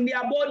mark in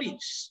their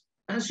bodies,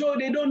 and so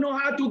they don't know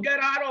how to get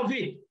out of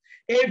it.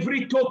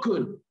 Every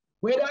token,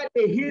 whether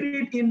they hid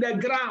it in the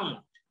ground,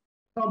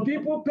 some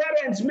people,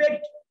 parents make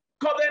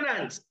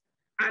covenants,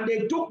 and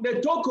they took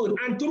the token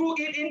and threw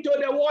it into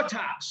the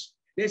waters.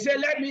 They say,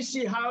 let me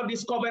see how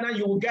this covenant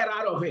you will get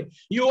out of it.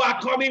 You are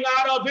coming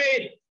out of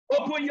it.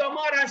 Open your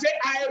mouth and say,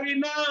 I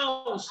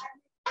renounce,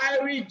 I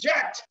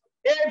reject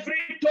every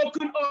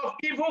token of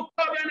evil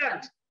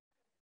covenant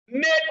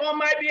made on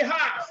my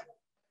behalf,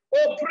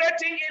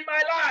 operating in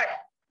my life.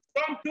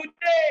 From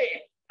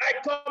today, I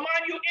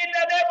command you in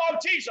the name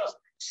of Jesus,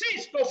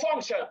 cease to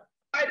function.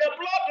 By the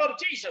blood of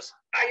Jesus,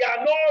 I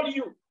annul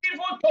you.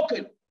 Evil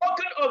token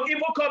of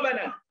evil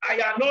covenant, I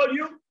annul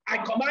you. I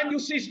command you,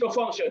 cease to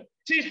function.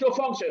 Cease to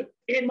function.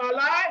 In my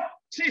life,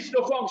 cease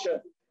to function.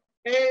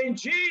 In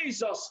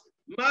Jesus'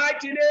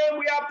 mighty name,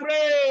 we are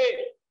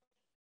praying.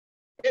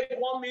 Take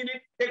 1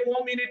 minute. Take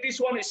 1 minute. This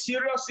one is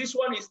serious. This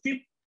one is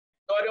deep.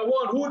 You're the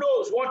one who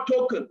knows what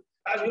token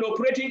has been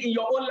operating in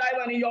your own life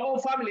and in your own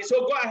family.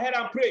 So go ahead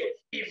and pray.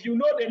 If you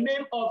know the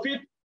name of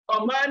it,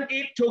 command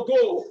it to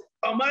go.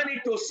 Command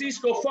it to cease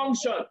to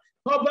function.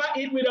 Cover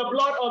it with the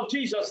blood of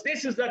Jesus.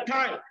 This is the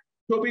time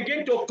to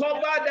begin to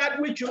cover that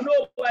which you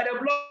know by the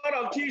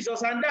blood of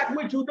Jesus, and that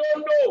which you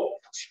don't know.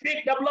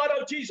 Speak the blood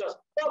of Jesus.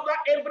 Cover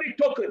every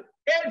token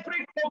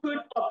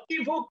of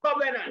evil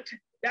covenant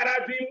that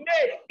has been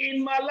made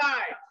in my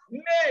life,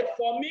 made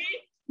for me,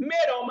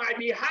 made on my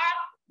behalf,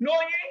 knowing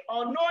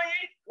or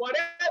unknowing,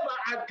 whatever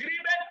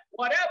agreement,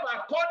 whatever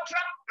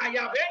contract I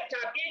have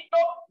entered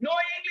into,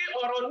 knowingly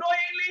or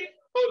unknowingly.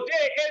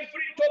 Today,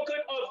 every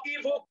token of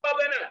evil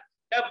covenant,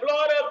 the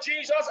blood of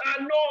Jesus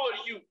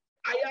annul you.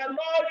 I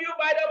annul you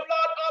by the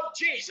blood of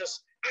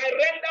Jesus. I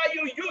render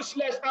you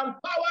useless and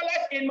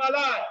powerless in my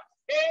life.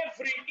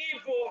 Every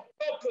evil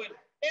token,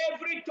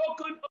 every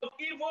token of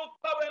evil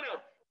covenant,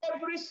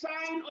 every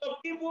sign of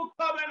evil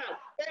covenant,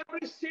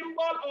 every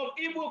symbol of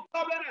evil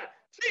covenant,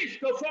 cease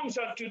to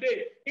function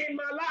today in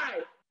my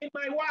life, in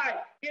my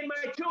wife, in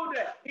my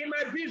children, in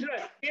my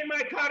business, in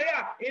my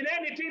career, in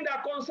anything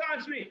that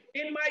concerns me,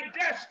 in my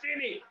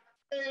destiny.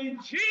 In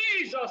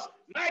Jesus'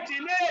 mighty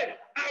name,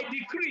 I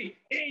decree.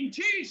 In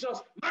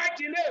Jesus'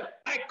 mighty name,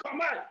 I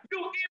command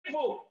you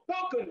evil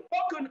token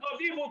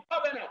of evil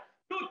covenant,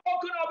 you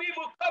token of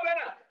evil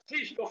covenant,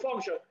 cease to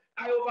function.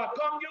 I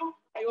overcome you,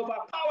 I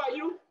overpower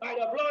you by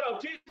the blood of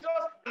Jesus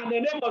and the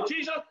name of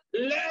Jesus.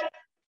 Let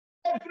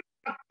every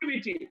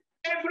activity,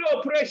 every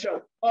operation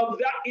of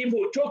that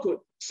evil token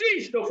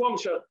cease to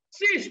function,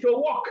 cease to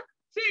work,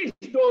 cease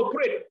to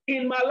operate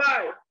in my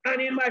life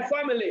and in my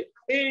family.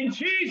 In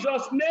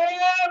Jesus'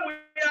 name we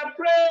are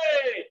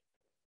praying.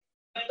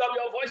 Lift up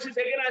your voices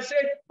again and say,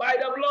 by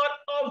the blood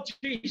of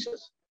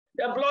Jesus,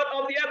 the blood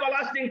of the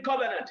everlasting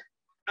covenant,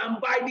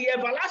 and by the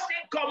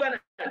everlasting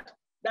covenant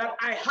that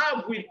I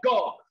have with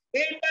God,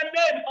 in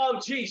the name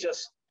of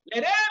Jesus,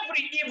 let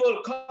every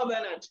evil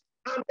covenant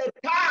and the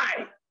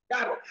tie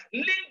that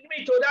linked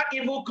me to that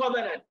evil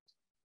covenant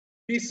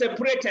be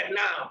separated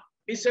now.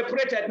 Be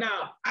separated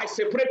now. I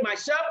separate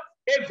myself.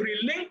 Every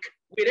link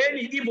with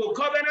any evil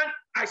covenant,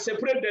 I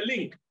separate the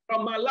link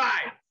from my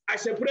life. I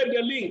separate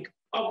the link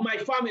of my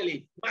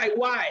family, my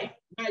wife,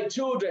 my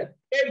children.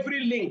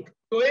 Every link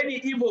to any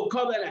evil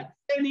covenant,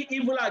 any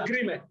evil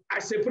agreement, I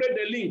separate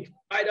the link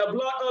by the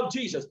blood of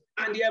Jesus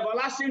and the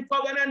everlasting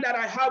covenant that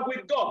I have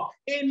with God.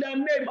 In the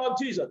name of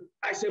Jesus,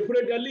 I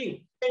separate the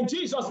link. In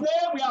Jesus'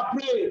 name we are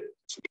praying.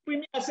 Speak with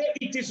me and say,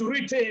 it is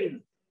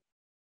written.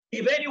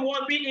 If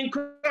anyone be in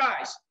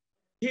Christ,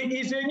 he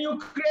is a new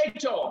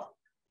creature.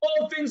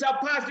 All things are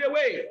passed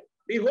away.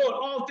 Behold,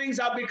 all things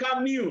have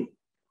become new.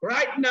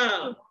 Right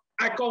now,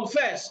 I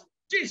confess,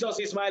 Jesus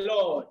is my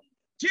Lord.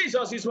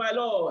 Jesus is my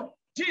Lord.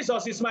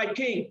 Jesus is my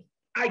King.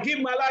 I give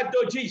my life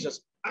to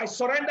Jesus. I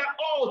surrender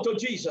all to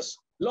Jesus.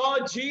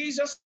 Lord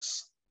Jesus,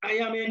 I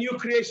am a new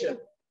creation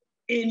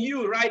in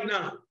you right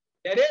now.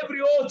 Let every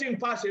old thing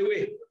pass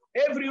away.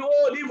 Every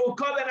old evil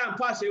covenant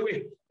pass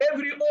away.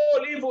 Every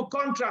old evil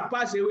contract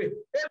pass away.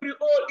 Every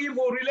old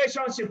evil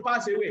relationship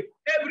pass away.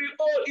 Every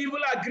old evil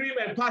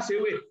agreement pass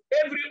away.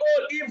 Every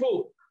old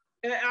evil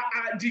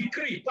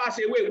decree pass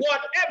away.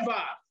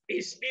 Whatever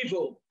is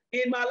evil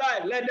in my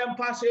life, let them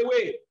pass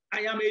away.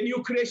 I am a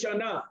new creation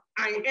now.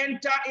 I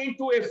enter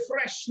into a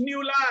fresh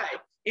new life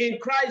in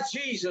Christ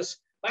Jesus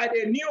by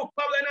the new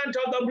covenant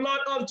of the blood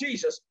of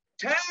Jesus.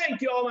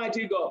 Thank you,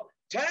 Almighty God.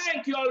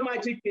 Thank you,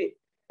 Almighty King.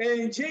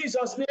 In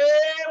Jesus' name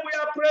we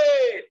are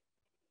prayed.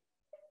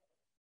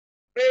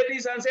 Pray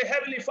this and say,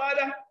 Heavenly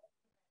Father,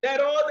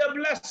 that all the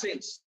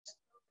blessings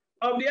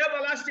of the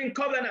everlasting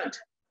covenant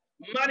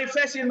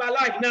manifest in my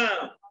life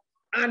now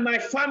and my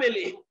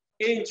family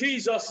in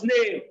Jesus'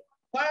 name.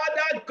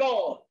 Father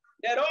God,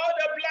 that all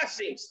the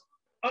blessings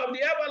of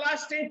the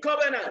everlasting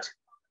covenant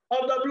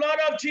of the blood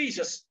of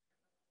Jesus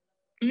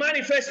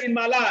manifest in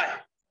my life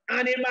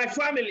and in my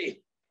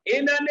family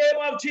in the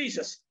name of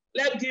Jesus.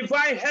 Let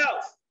divine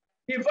health,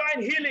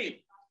 divine healing,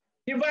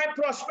 divine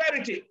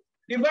prosperity,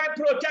 divine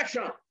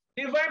protection,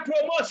 divine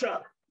promotion,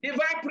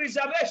 divine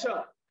preservation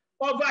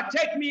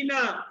overtake me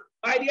now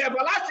by the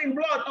everlasting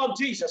blood of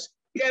Jesus,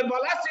 the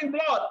everlasting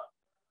blood,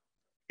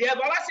 the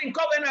everlasting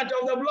covenant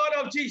of the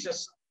blood of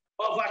Jesus.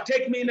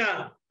 Overtake me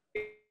now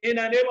in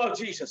the name of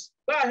Jesus.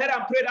 Go ahead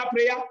and pray that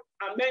prayer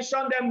and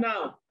mention them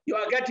now. You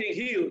are getting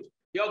healed.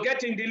 You're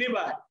getting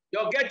delivered.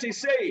 You're getting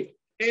saved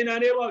in the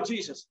name of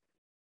Jesus.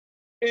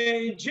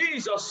 In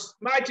Jesus'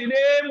 mighty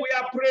name, we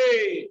are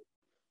praying.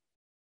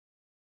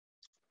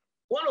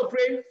 Want to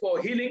pray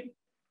for healing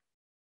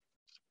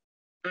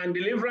and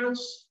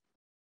deliverance?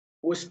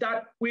 We'll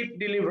start with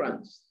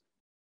deliverance.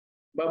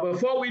 But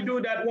before we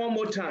do that one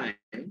more time,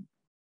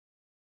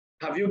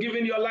 have you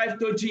given your life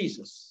to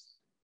Jesus?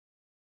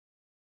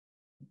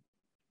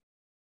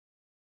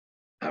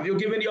 Have you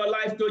given your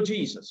life to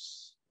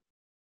Jesus?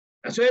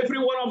 And so every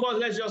one of us,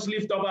 let's just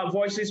lift up our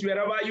voices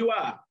wherever you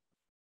are.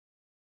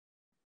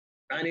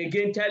 And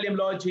again, tell him,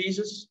 Lord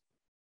Jesus,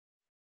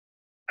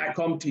 I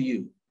come to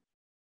you.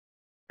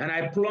 And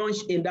I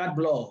plunge in that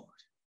blood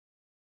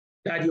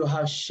that you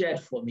have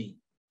shed for me.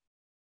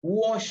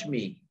 Wash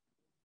me,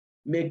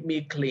 make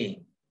me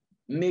clean,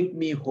 make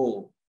me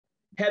whole.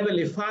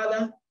 Heavenly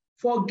Father,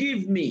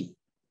 forgive me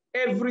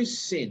every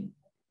sin,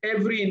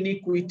 every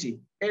iniquity,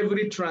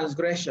 every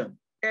transgression,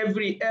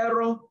 every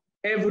error,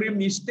 every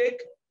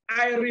mistake.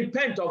 I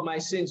repent of my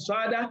sins.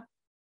 Father,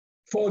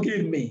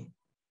 forgive me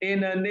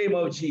in the name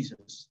of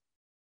Jesus.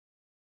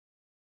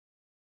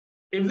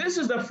 If this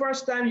is the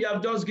first time you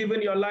have just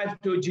given your life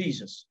to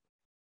Jesus,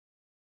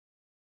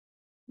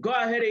 go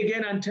ahead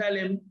again and tell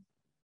him,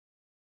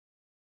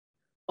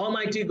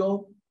 Almighty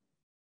God,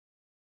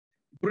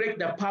 break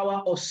the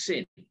power of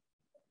sin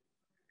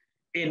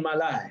in my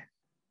life.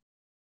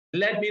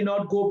 Let me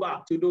not go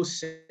back to those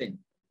sins.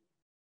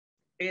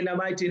 In the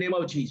mighty name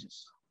of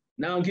Jesus.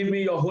 Now give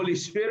me your Holy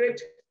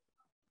Spirit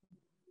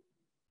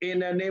in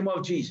the name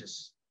of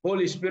Jesus.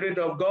 Holy Spirit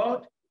of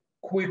God,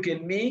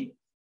 quicken me,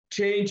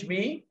 change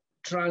me,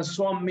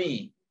 transform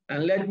me,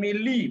 and let me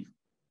live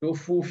to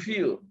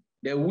fulfill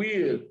the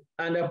will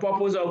and the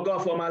purpose of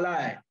God for my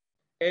life.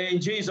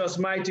 In Jesus'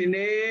 mighty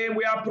name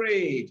we are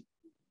prayed.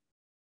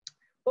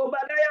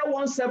 Obadiah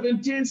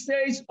 1:17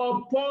 says,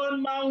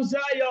 upon Mount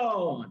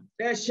Zion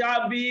there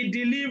shall be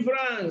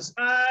deliverance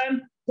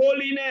and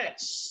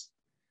holiness,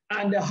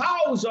 and the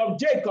house of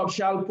Jacob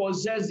shall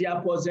possess their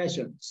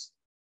possessions.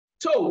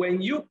 So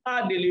when you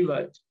are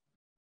delivered,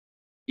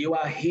 you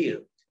are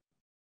healed.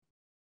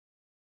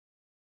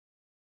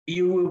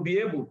 You will be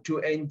able to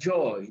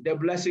enjoy the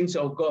blessings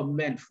of God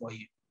meant for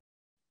you.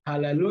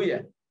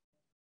 Hallelujah.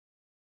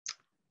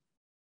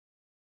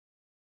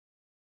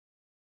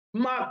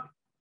 Mark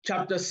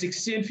chapter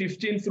 16,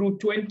 15 through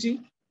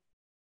 20.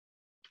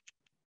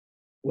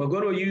 We're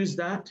going to use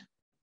that.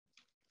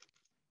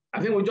 I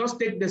think we'll just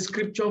take the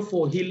scripture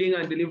for healing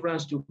and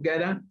deliverance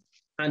together,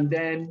 and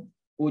then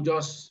we'll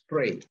just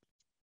pray.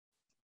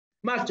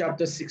 Mark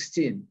chapter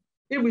 16.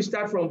 If we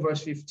start from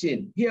verse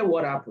 15, hear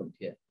what happened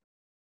here.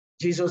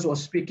 Jesus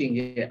was speaking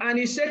here, and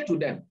he said to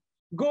them,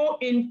 go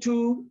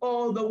into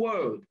all the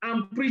world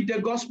and preach the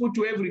gospel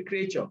to every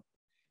creature.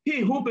 He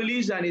who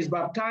believes and is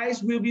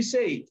baptized will be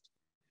saved,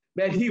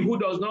 but he who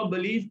does not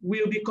believe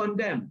will be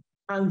condemned.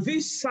 And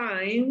these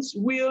signs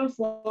will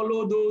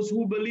follow those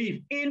who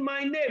believe. In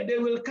my name, they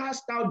will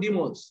cast out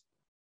demons.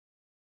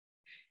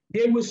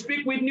 They will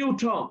speak with new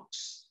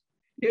tongues.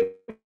 They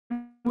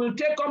will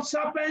take up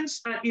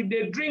serpents, and if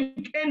they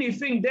drink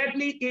anything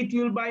deadly, it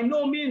will by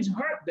no means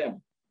hurt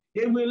them.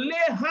 They will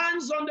lay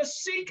hands on the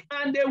sick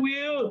and they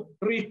will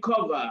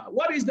recover.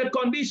 What is the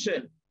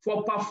condition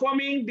for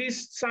performing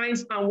these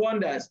signs and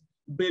wonders?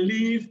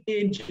 Believe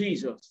in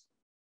Jesus.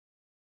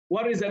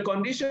 What is the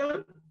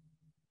condition?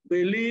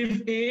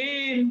 Believe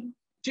in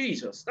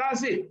Jesus.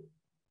 That's it.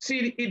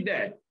 See it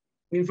there.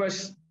 In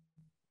verse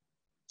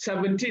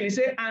 17, he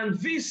said, and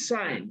these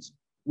signs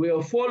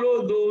will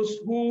follow those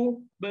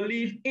who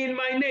believe in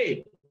my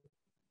name.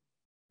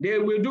 They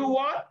will do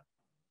what?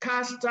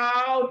 Cast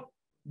out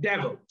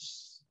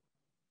devils.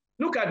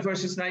 Look at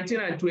verses 19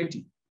 and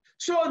 20.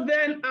 So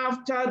then,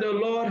 after the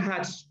Lord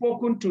had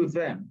spoken to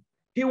them,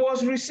 he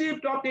was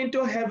received up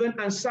into heaven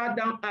and sat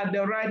down at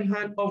the right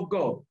hand of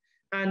God.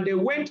 And they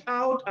went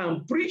out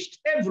and preached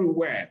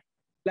everywhere,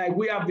 like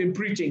we have been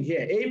preaching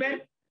here.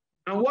 Amen.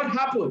 And what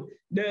happened?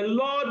 The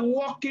Lord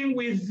walking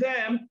with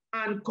them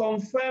and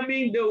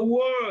confirming the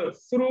word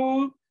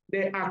through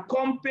the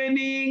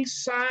accompanying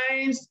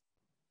signs.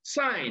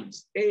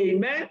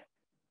 Amen.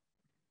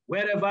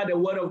 Wherever the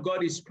word of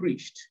God is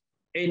preached,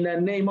 in the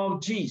name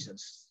of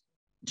Jesus,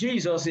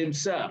 Jesus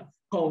himself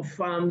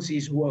confirms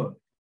his word.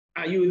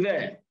 Are you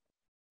there?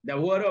 The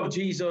word of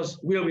Jesus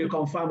will be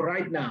confirmed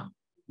right now.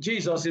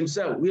 Jesus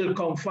himself will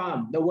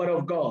confirm the word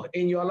of God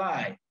in your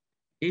life.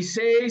 He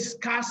says,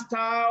 cast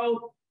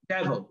out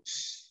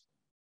devils.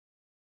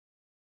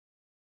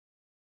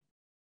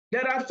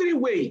 There are three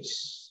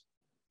ways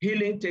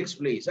healing takes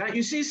place. And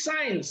you see,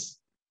 science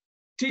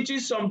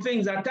teaches some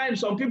things. At times,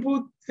 some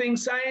people think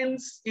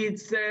science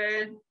is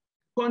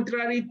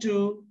contrary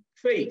to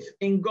faith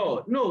in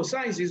God. No,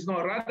 science is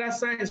not. Rather,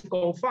 science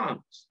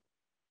confirms.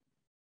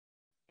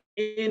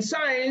 In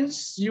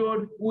science,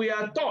 we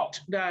are taught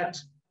that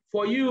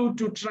for you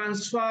to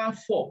transfer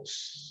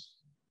force,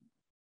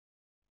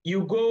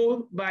 you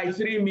go by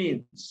three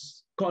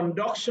means: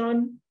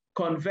 conduction,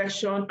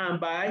 convection, and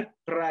by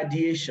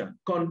radiation.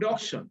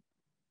 Conduction.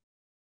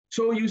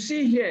 So you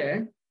see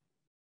here,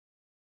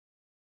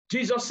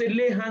 Jesus said,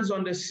 lay hands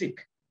on the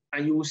sick,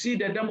 and you will see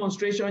the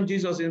demonstration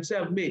Jesus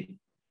himself made.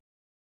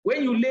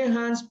 When you lay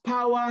hands,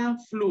 power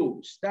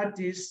flows. That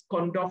is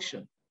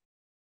conduction.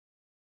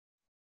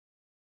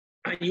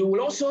 And you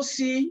will also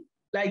see,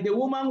 like the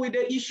woman with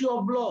the issue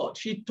of blood,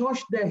 she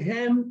touched the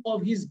hem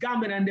of his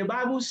garment, and the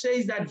Bible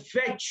says that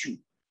virtue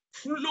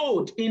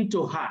flowed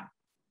into her.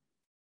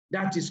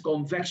 That is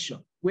convection,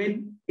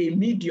 when a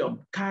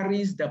medium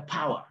carries the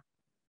power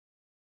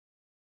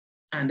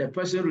and the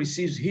person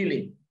receives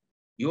healing.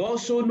 You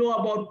also know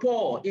about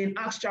Paul in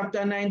Acts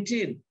chapter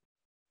 19.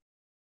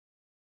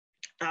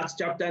 Acts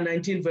chapter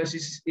 19,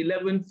 verses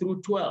 11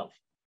 through 12,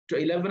 to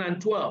 11 and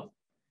 12.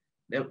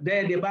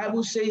 There the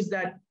Bible says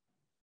that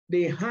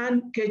the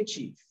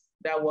handkerchief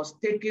that was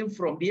taken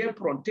from the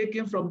apron,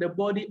 taken from the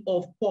body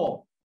of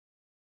Paul.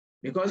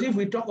 Because if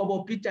we talk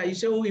about Peter, you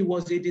say, oh, he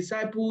was a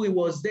disciple, he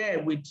was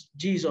there with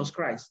Jesus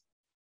Christ.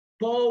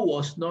 Paul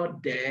was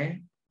not there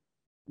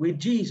with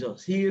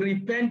Jesus. He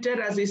repented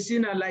as a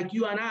sinner like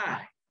you and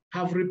I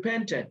have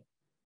repented,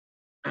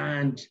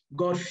 and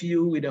got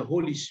filled with the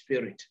Holy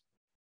Spirit.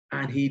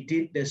 And he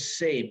did the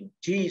same.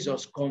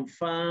 Jesus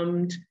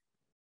confirmed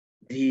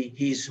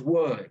his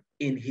word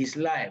in his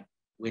life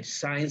with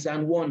signs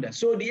and wonders.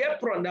 So the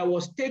apron that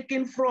was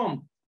taken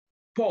from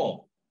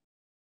Paul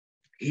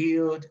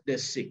healed the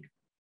sick.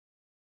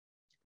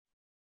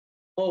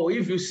 Oh,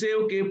 if you say,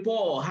 okay,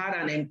 Paul had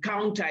an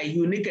encounter, a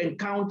unique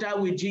encounter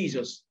with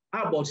Jesus,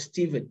 how about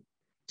Stephen?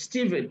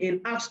 Stephen,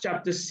 in Acts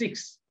chapter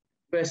 6,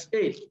 verse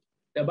 8,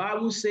 the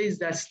Bible says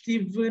that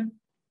Stephen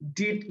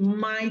did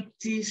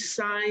mighty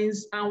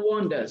signs and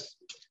wonders.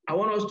 I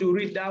want us to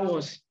read that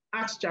one,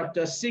 Acts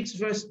chapter 6,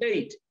 verse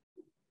 8.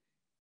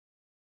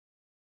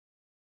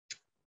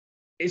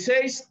 It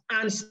says,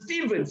 and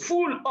Stephen,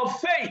 full of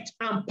faith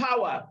and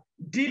power,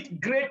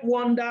 did great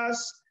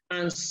wonders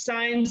and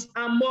signs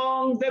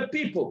among the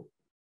people.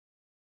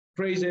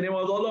 Praise the name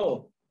of the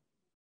Lord.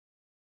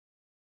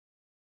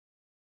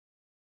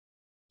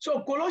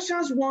 So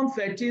Colossians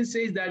 1:13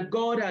 says that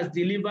God has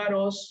delivered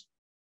us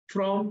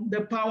from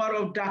the power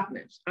of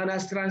darkness and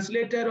has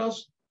translated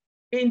us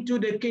into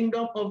the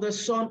kingdom of the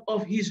Son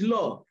of his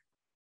love.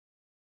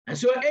 And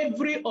so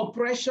every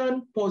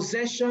oppression,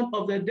 possession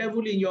of the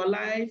devil in your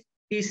life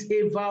is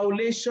a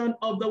violation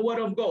of the word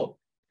of God.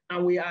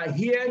 And we are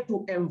here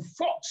to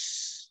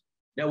enforce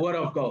the word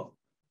of God.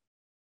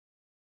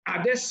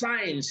 Are there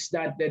signs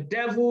that the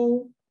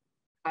devil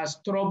has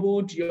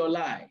troubled your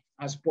life,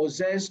 has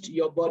possessed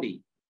your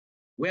body?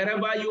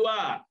 Wherever you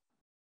are,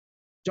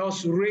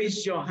 just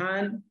raise your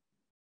hand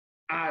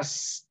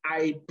as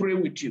I pray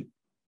with you.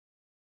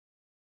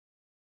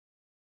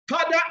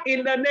 Father,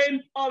 in the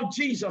name of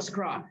Jesus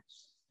Christ,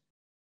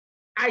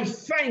 I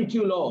thank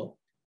you, Lord,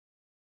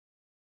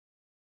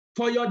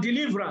 for your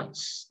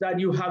deliverance, that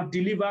you have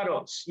delivered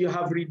us. You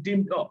have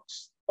redeemed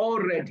us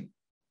already.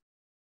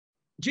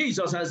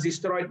 Jesus has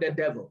destroyed the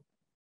devil.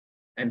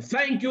 And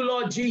thank you,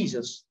 Lord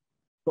Jesus,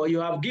 for you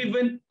have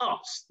given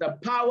us the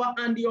power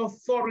and the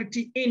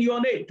authority in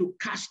your name to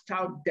cast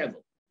out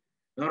devil.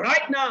 Now,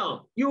 right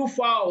now, you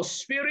foul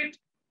spirit,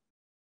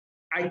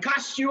 I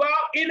cast you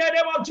out in the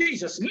name of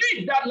Jesus.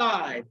 Leave that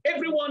life.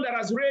 Everyone that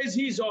has raised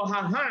his or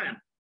her hand,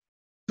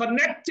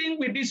 connecting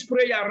with this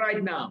prayer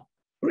right now,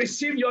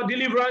 receive your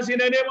deliverance in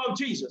the name of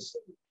Jesus.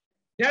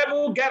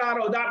 Devil, get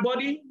out of that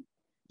body.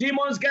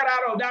 Demons, get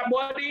out of that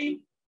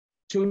body.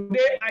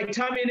 Today, I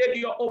terminate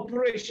your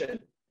operation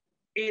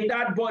in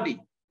that body.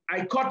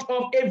 I cut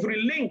off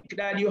every link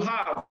that you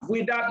have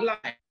with that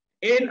life.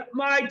 In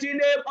mighty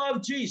name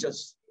of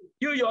Jesus,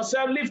 you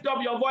yourself lift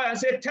up your voice and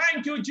say,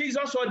 thank you,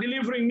 Jesus, for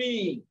delivering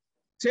me.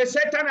 Say,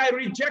 Satan, I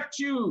reject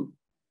you.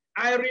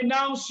 I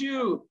renounce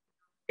you.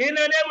 In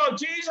the name of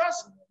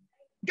Jesus,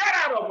 get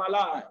out of my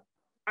life.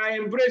 I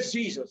embrace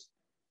Jesus.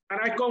 And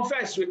I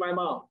confess with my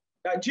mouth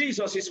that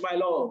Jesus is my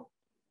Lord.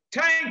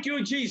 Thank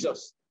you,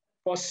 Jesus,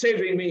 for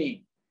saving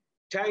me.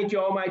 Thank you,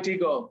 Almighty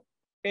God.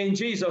 In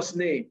Jesus'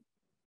 name.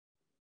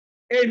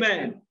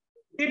 Amen.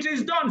 It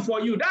is done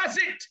for you. That's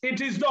it.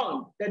 It is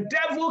done. The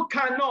devil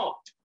cannot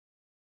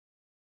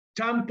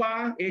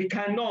tamper. It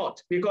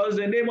cannot, because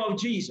the name of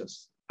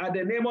Jesus, at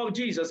the name of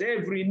Jesus,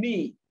 every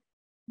knee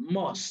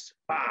must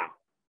bow.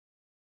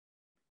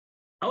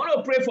 I want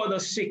to pray for the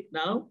sick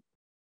now.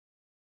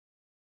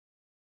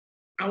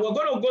 And we're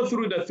going to go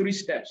through the 3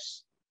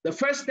 steps. The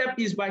first step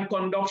is by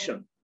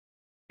conduction.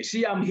 You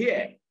see, I'm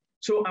here,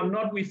 so I'm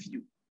not with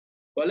you.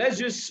 But let's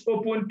just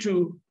open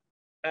to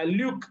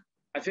Luke.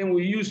 I think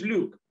we use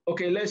Luke.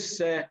 Okay,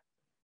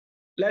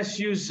 let's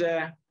use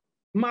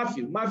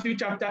Matthew. Matthew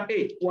chapter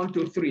 8, 1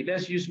 to 3.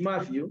 Let's use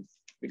Matthew.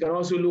 We can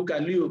also look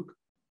at Luke.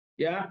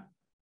 Yeah.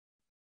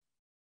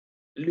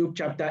 Luke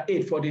chapter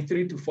 8,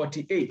 43 to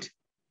 48.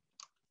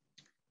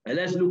 And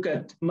let's look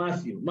at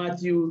Matthew.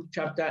 Matthew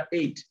chapter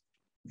 8,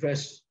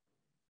 verse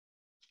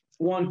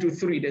 1 to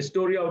 3, the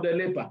story of the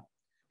leper.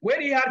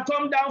 When he had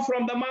come down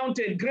from the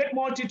mountain, great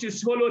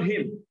multitudes followed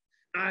him.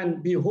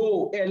 And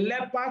behold, a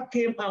leper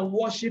came and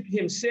worshipped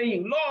him,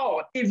 saying,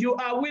 Lord, if you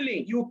are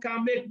willing, you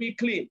can make me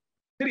clean.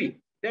 3.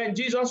 Then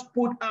Jesus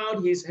put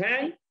out his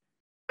hand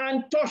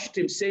and touched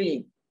him,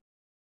 saying,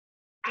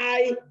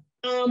 I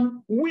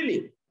am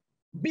willing,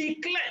 be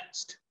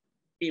cleansed.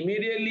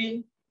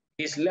 Immediately,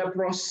 his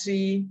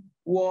leprosy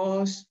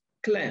was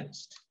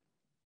cleansed.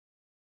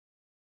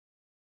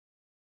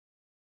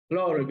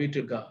 Glory be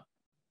to God.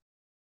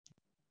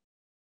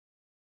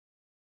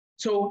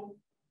 So,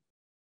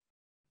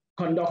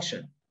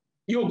 conduction.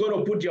 You're going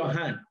to put your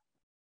hand,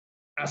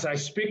 as I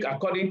speak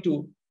according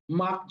to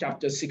Mark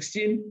chapter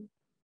 16,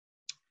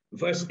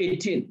 verse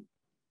 18.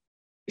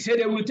 He said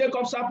they will take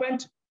up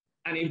serpent,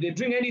 and if they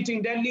drink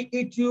anything deadly,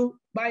 eat you,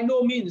 by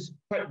no means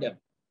hurt them.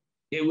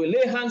 They will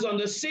lay hands on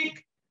the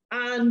sick,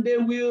 and they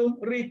will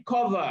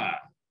recover.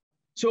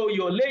 So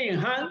you're laying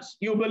hands,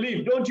 you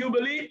believe. Don't you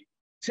believe?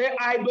 Say,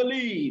 I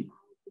believe.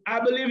 I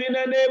believe in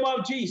the name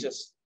of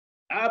Jesus.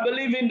 I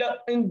believe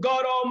in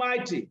God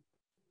Almighty.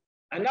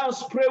 And now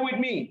pray with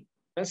me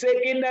and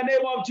say, in the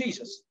name of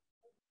Jesus,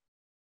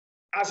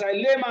 as I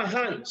lay my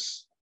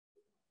hands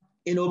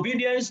in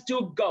obedience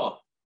to God,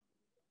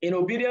 in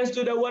obedience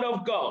to the word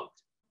of God,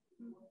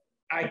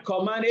 I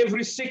command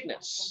every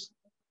sickness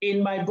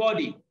in my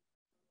body,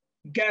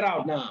 get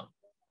out now,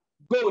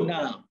 go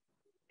now,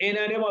 in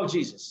the name of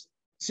Jesus.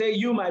 Say,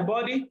 you, my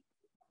body,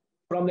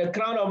 from the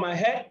crown of my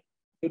head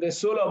to the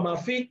sole of my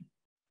feet,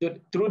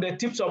 through the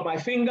tips of my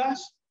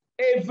fingers,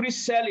 every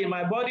cell in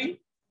my body,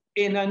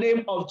 in the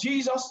name of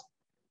Jesus,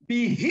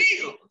 be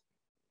healed.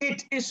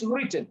 It is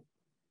written,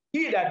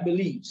 he that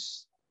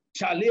believes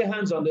shall lay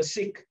hands on the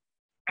sick,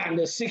 and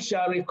the sick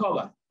shall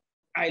recover.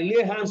 I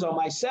lay hands on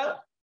myself,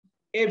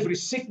 every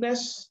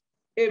sickness,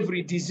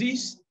 every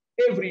disease,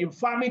 every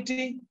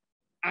infirmity,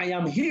 I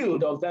am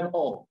healed of them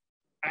all.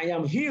 I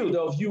am healed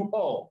of you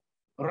all.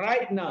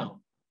 Right now,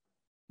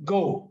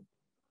 go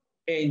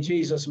in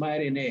Jesus'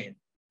 mighty name.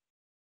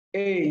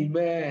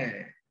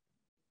 Amen.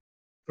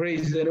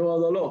 Praise the name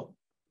of the Lord.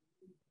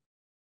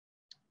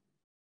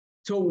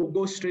 So we'll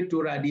go straight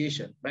to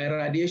radiation. By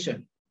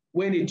radiation,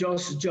 when it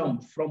just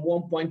jumps from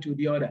one point to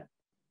the other.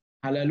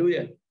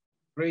 Hallelujah.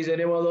 Praise the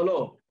name of the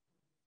Lord.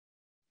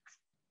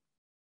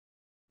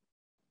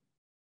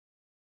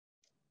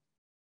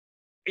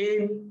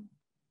 In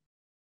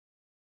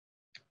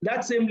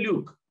that same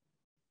Luke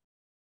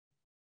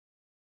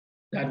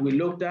that we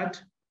looked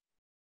at,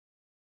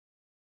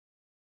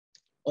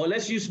 or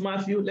let's use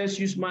Matthew.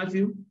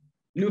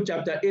 Luke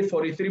chapter 8,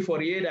 43,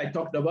 48, I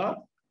talked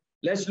about.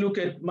 Let's look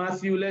at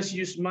Matthew. Let's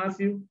use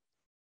Matthew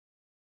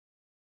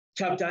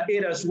chapter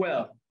 8 as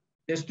well.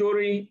 The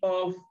story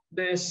of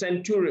the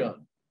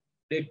centurion,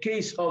 the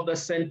case of the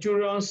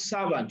centurion's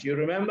servant. You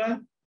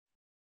remember?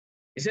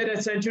 He said,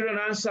 the centurion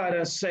answered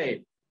and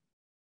said,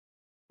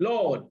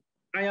 Lord,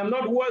 I am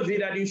not worthy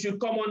that you should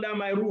come under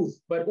my roof,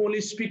 but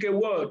only speak a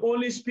word.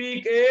 Only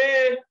speak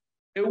a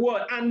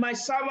word, and my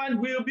servant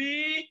will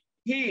be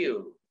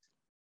healed.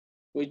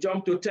 We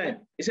jump to 10.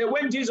 He said,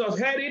 when Jesus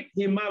heard it,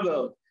 he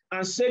marveled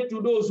and said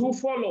to those who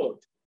followed,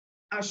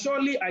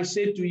 assuredly I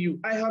say to you,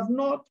 I have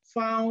not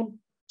found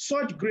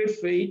such great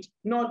faith,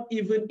 not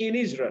even in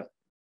Israel.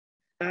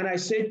 And I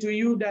say to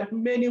you that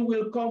many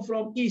will come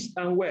from east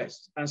and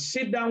west and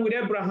sit down with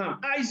Abraham,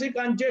 Isaac,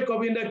 and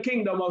Jacob in the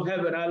kingdom of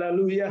heaven.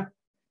 Hallelujah.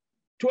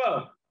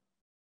 12.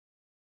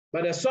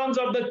 But the sons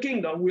of the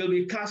kingdom will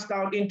be cast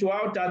out into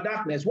outer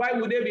darkness. Why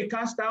would they be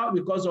cast out?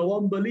 Because of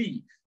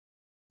unbelief.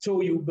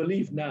 So you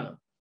believe now.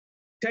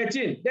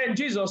 13. Then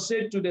Jesus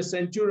said to the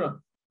centurion,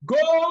 go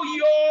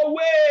your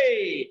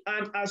way,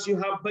 and as you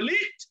have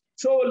believed,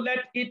 so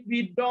let it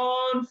be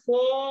done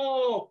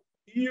for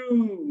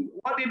you.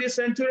 What did the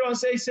centurion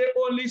say? He said,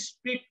 only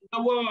speak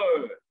the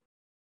word.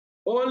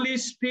 Only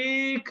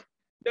speak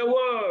the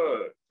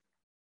word.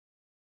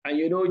 And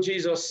you know,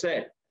 Jesus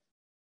said,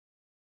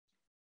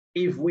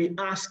 if we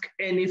ask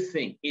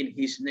anything in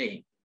his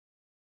name,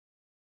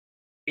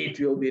 it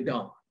will be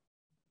done.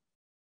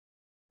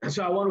 And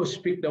so I want to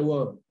speak the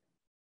word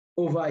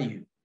over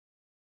you.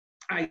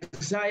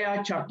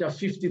 Isaiah chapter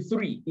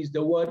 53 is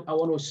the word I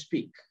want to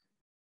speak.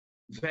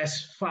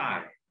 Verse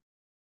 5.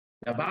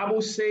 The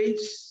Bible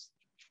says,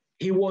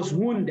 he was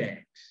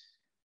wounded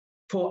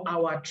for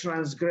our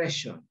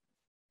transgression.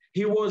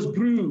 He was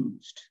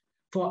bruised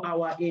for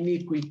our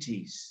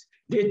iniquities.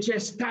 The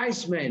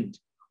chastisement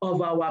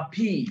of our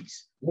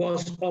peace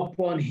was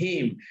upon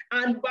him.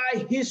 And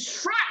by his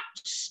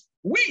stripes,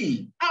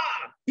 we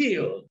are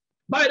healed.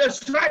 By the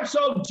stripes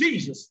of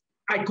Jesus,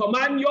 I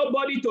command your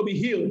body to be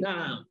healed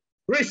now.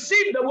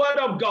 Receive the word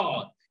of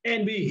God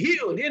and be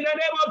healed in the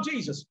name of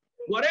Jesus.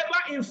 Whatever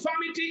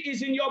infirmity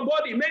is in your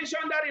body, mention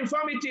that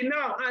infirmity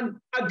now and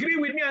agree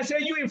with me and say,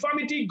 you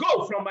infirmity,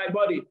 go from my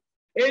body.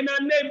 In the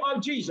name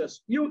of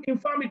Jesus, you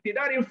infirmity,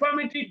 that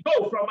infirmity,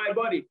 go from my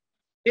body.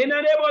 In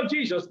the name of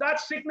Jesus, that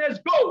sickness,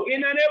 go.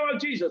 In the name of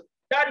Jesus,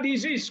 that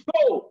disease,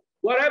 go.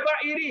 Whatever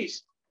it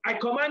is, I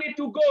command it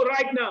to go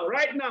right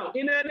now,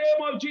 in the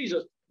name of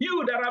Jesus.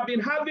 You that have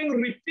been having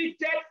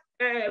repeated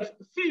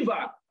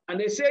fever, and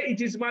they say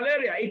it is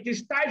malaria, it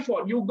is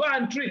typhoid, you go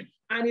and treat,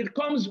 and it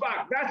comes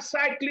back. That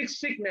cyclic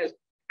sickness,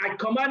 I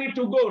command it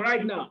to go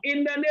right now.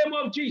 In the name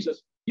of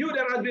Jesus, you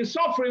that have been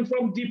suffering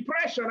from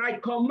depression, I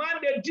command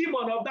the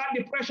demon of that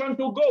depression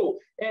to go.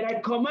 And I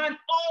command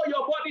all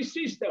your body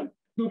system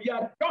to be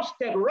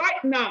adjusted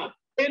right now.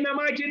 In the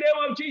mighty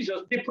name of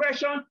Jesus,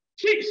 depression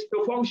cease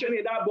to function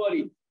in that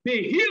body.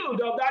 Be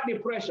healed of that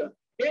depression.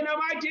 In the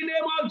mighty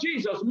name of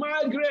Jesus,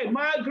 migraine,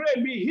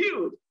 be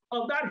healed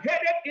of that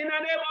headache in the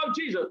name of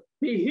Jesus.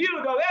 Be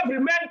healed of every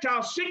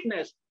mental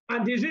sickness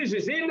and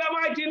diseases in the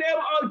mighty name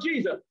of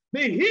Jesus.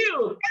 Be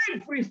healed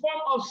every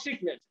form of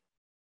sickness.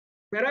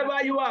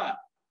 Wherever you are,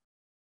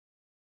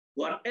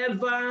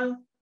 whatever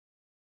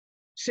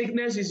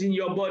sickness is in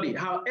your body,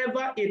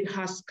 however it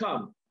has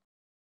come,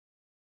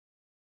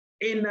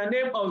 in the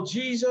name of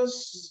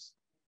Jesus,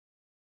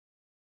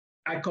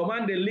 I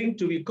command the link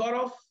to be cut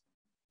off.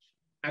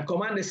 I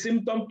command the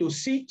symptom to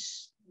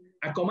cease.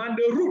 I command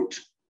the root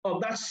of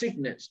that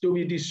sickness to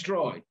be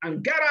destroyed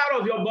and get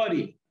out of your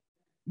body.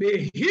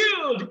 Be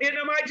healed in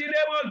the mighty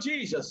name of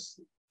Jesus.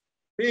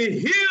 Be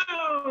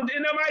healed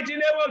in the mighty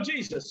name of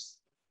Jesus.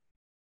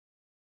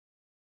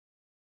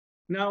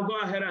 Now go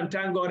ahead and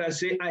thank God and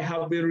say, I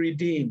have been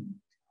redeemed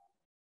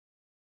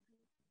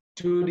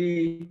to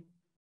the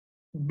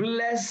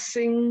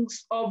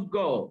blessings of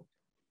God,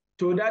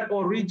 to that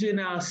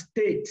original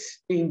state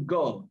in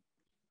God.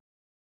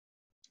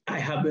 I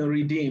have been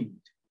redeemed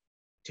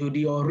to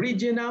the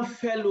original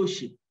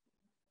fellowship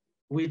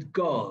with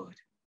God.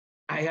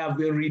 I have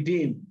been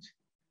redeemed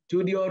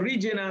to the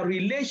original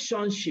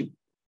relationship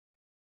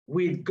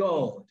with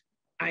God.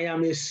 I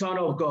am a son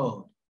of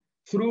God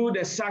through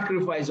the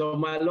sacrifice of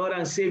my Lord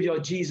and Savior,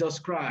 Jesus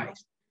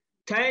Christ.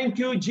 Thank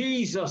you,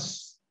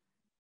 Jesus,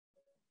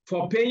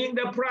 for paying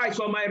the price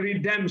for my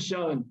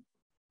redemption.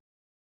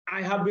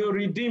 I have been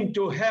redeemed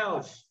to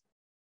health.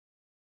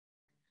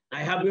 I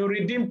have been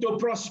redeemed to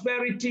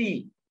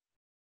prosperity.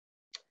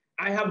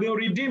 I have been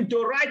redeemed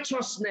to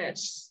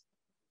righteousness.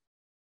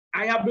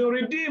 I have been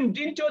redeemed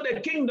into the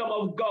kingdom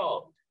of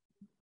God.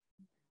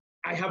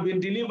 I have been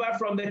delivered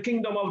from the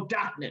kingdom of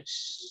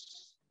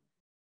darkness.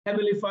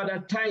 Heavenly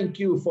Father, thank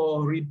you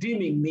for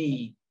redeeming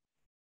me.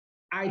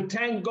 I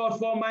thank God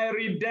for my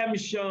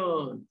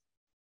redemption.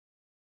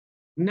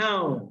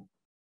 Now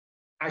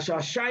I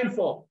shall shine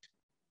forth.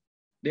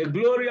 The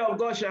glory of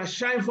God shall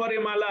shine forth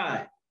in my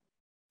life.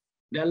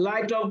 The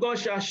light of God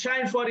shall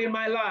shine forth in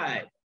my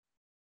life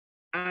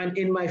and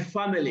in my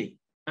family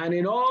and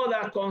in all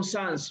that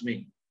concerns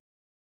me.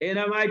 In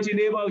the mighty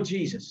name of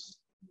Jesus.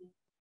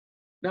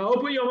 Now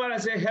open your mouth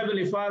and say,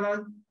 Heavenly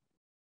Father,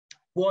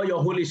 pour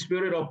your Holy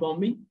Spirit upon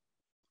me.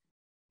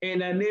 In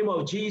the name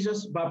of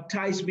Jesus,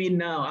 baptize me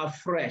now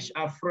afresh.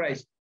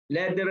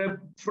 Let the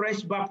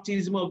fresh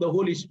baptism of the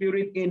Holy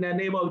Spirit in the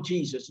name of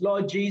Jesus.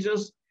 Lord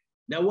Jesus,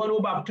 the one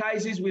who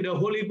baptizes with the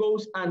Holy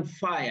Ghost and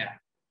fire.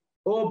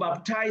 Oh,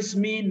 baptize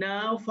me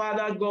now,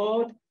 Father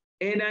God,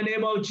 in the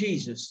name of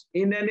Jesus.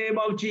 In the name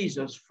of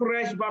Jesus,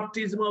 fresh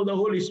baptism of the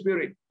Holy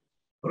Spirit.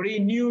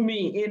 Renew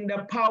me in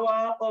the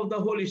power of the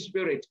Holy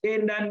Spirit.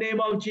 In the name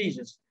of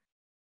Jesus.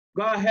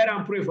 Go ahead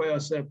and pray for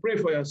yourself. Pray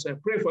for yourself.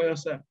 Pray for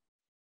yourself.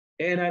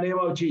 In the name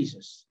of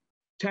Jesus.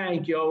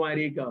 Thank you,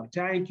 Almighty God.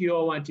 Thank you,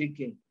 Almighty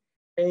King.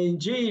 In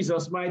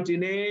Jesus' mighty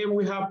name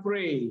we have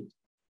prayed.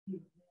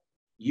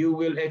 You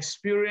will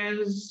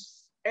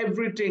experience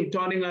everything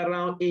turning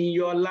around in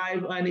your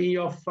life and in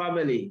your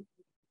family,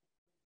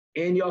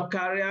 in your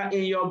career,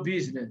 in your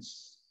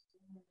business.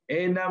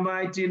 In the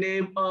mighty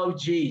name of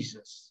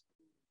Jesus.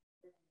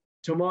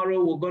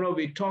 Tomorrow we're going to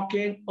be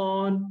talking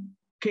on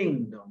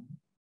kingdom.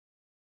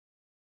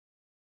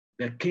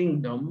 The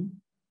kingdom,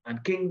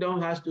 and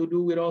kingdom has to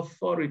do with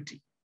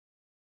authority.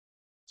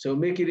 So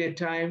make it a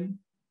time,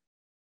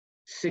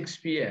 6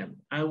 p.m.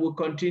 and we'll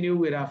continue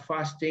with our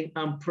fasting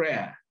and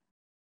prayer.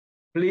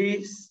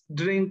 Please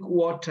drink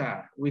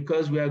water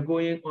because we are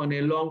going on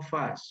a long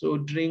fast. So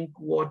drink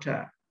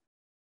water.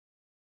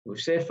 We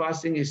say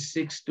fasting is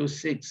 6 to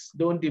 6.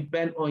 Don't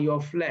depend on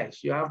your flesh.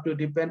 You have to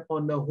depend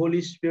on the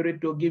Holy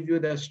Spirit to give you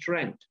the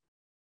strength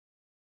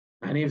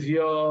And if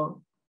you're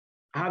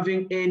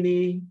having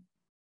any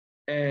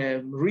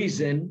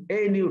reason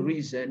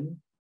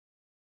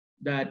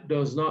that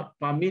does not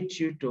permit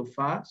you to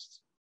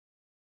fast,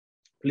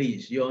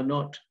 please, you're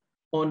not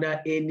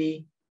under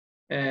any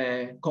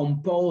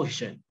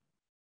compulsion.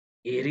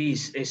 It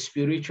is a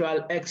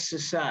spiritual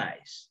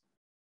exercise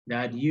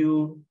that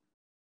you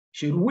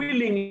should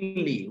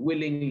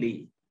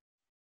willingly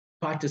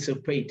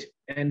participate.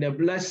 And the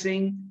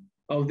blessing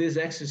of this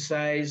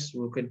exercise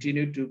will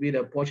continue to be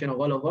the portion of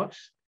all of us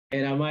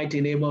in the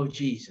mighty name of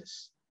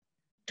Jesus.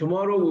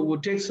 Tomorrow we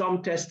will take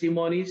some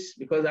testimonies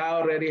because I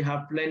already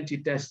have plenty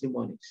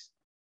testimonies.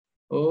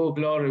 Oh,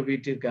 glory be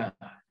to God.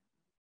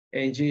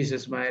 In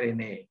Jesus' mighty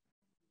name.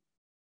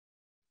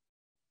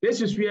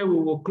 This is where we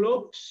will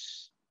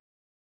close.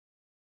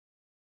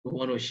 We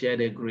want to share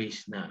the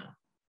grace now.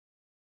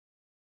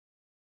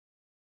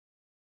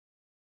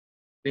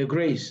 The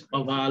grace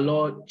of our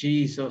Lord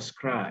Jesus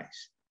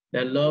Christ,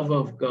 the love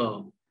of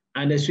God,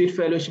 and the sweet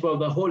fellowship of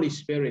the Holy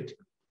Spirit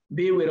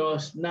be with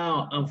us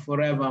now and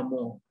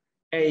forevermore.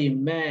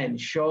 Amen.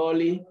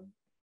 Surely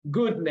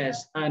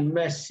goodness and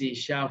mercy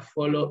shall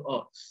follow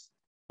us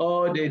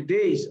all the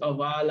days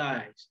of our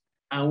lives,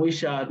 and we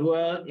shall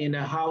dwell in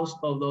the house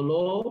of the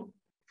Lord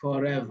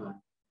forever.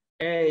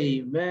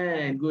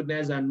 Amen.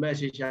 Goodness and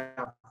mercy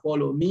shall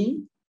follow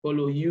me,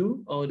 follow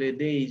you all the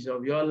days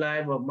of your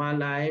life, of my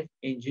life,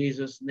 in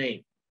Jesus'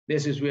 name.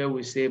 This is where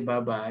we say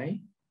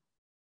bye-bye,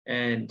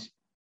 and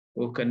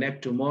we'll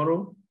connect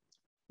tomorrow.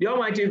 The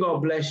Almighty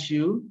God bless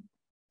you,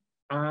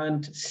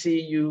 and see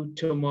you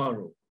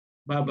tomorrow.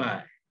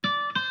 Bye-bye.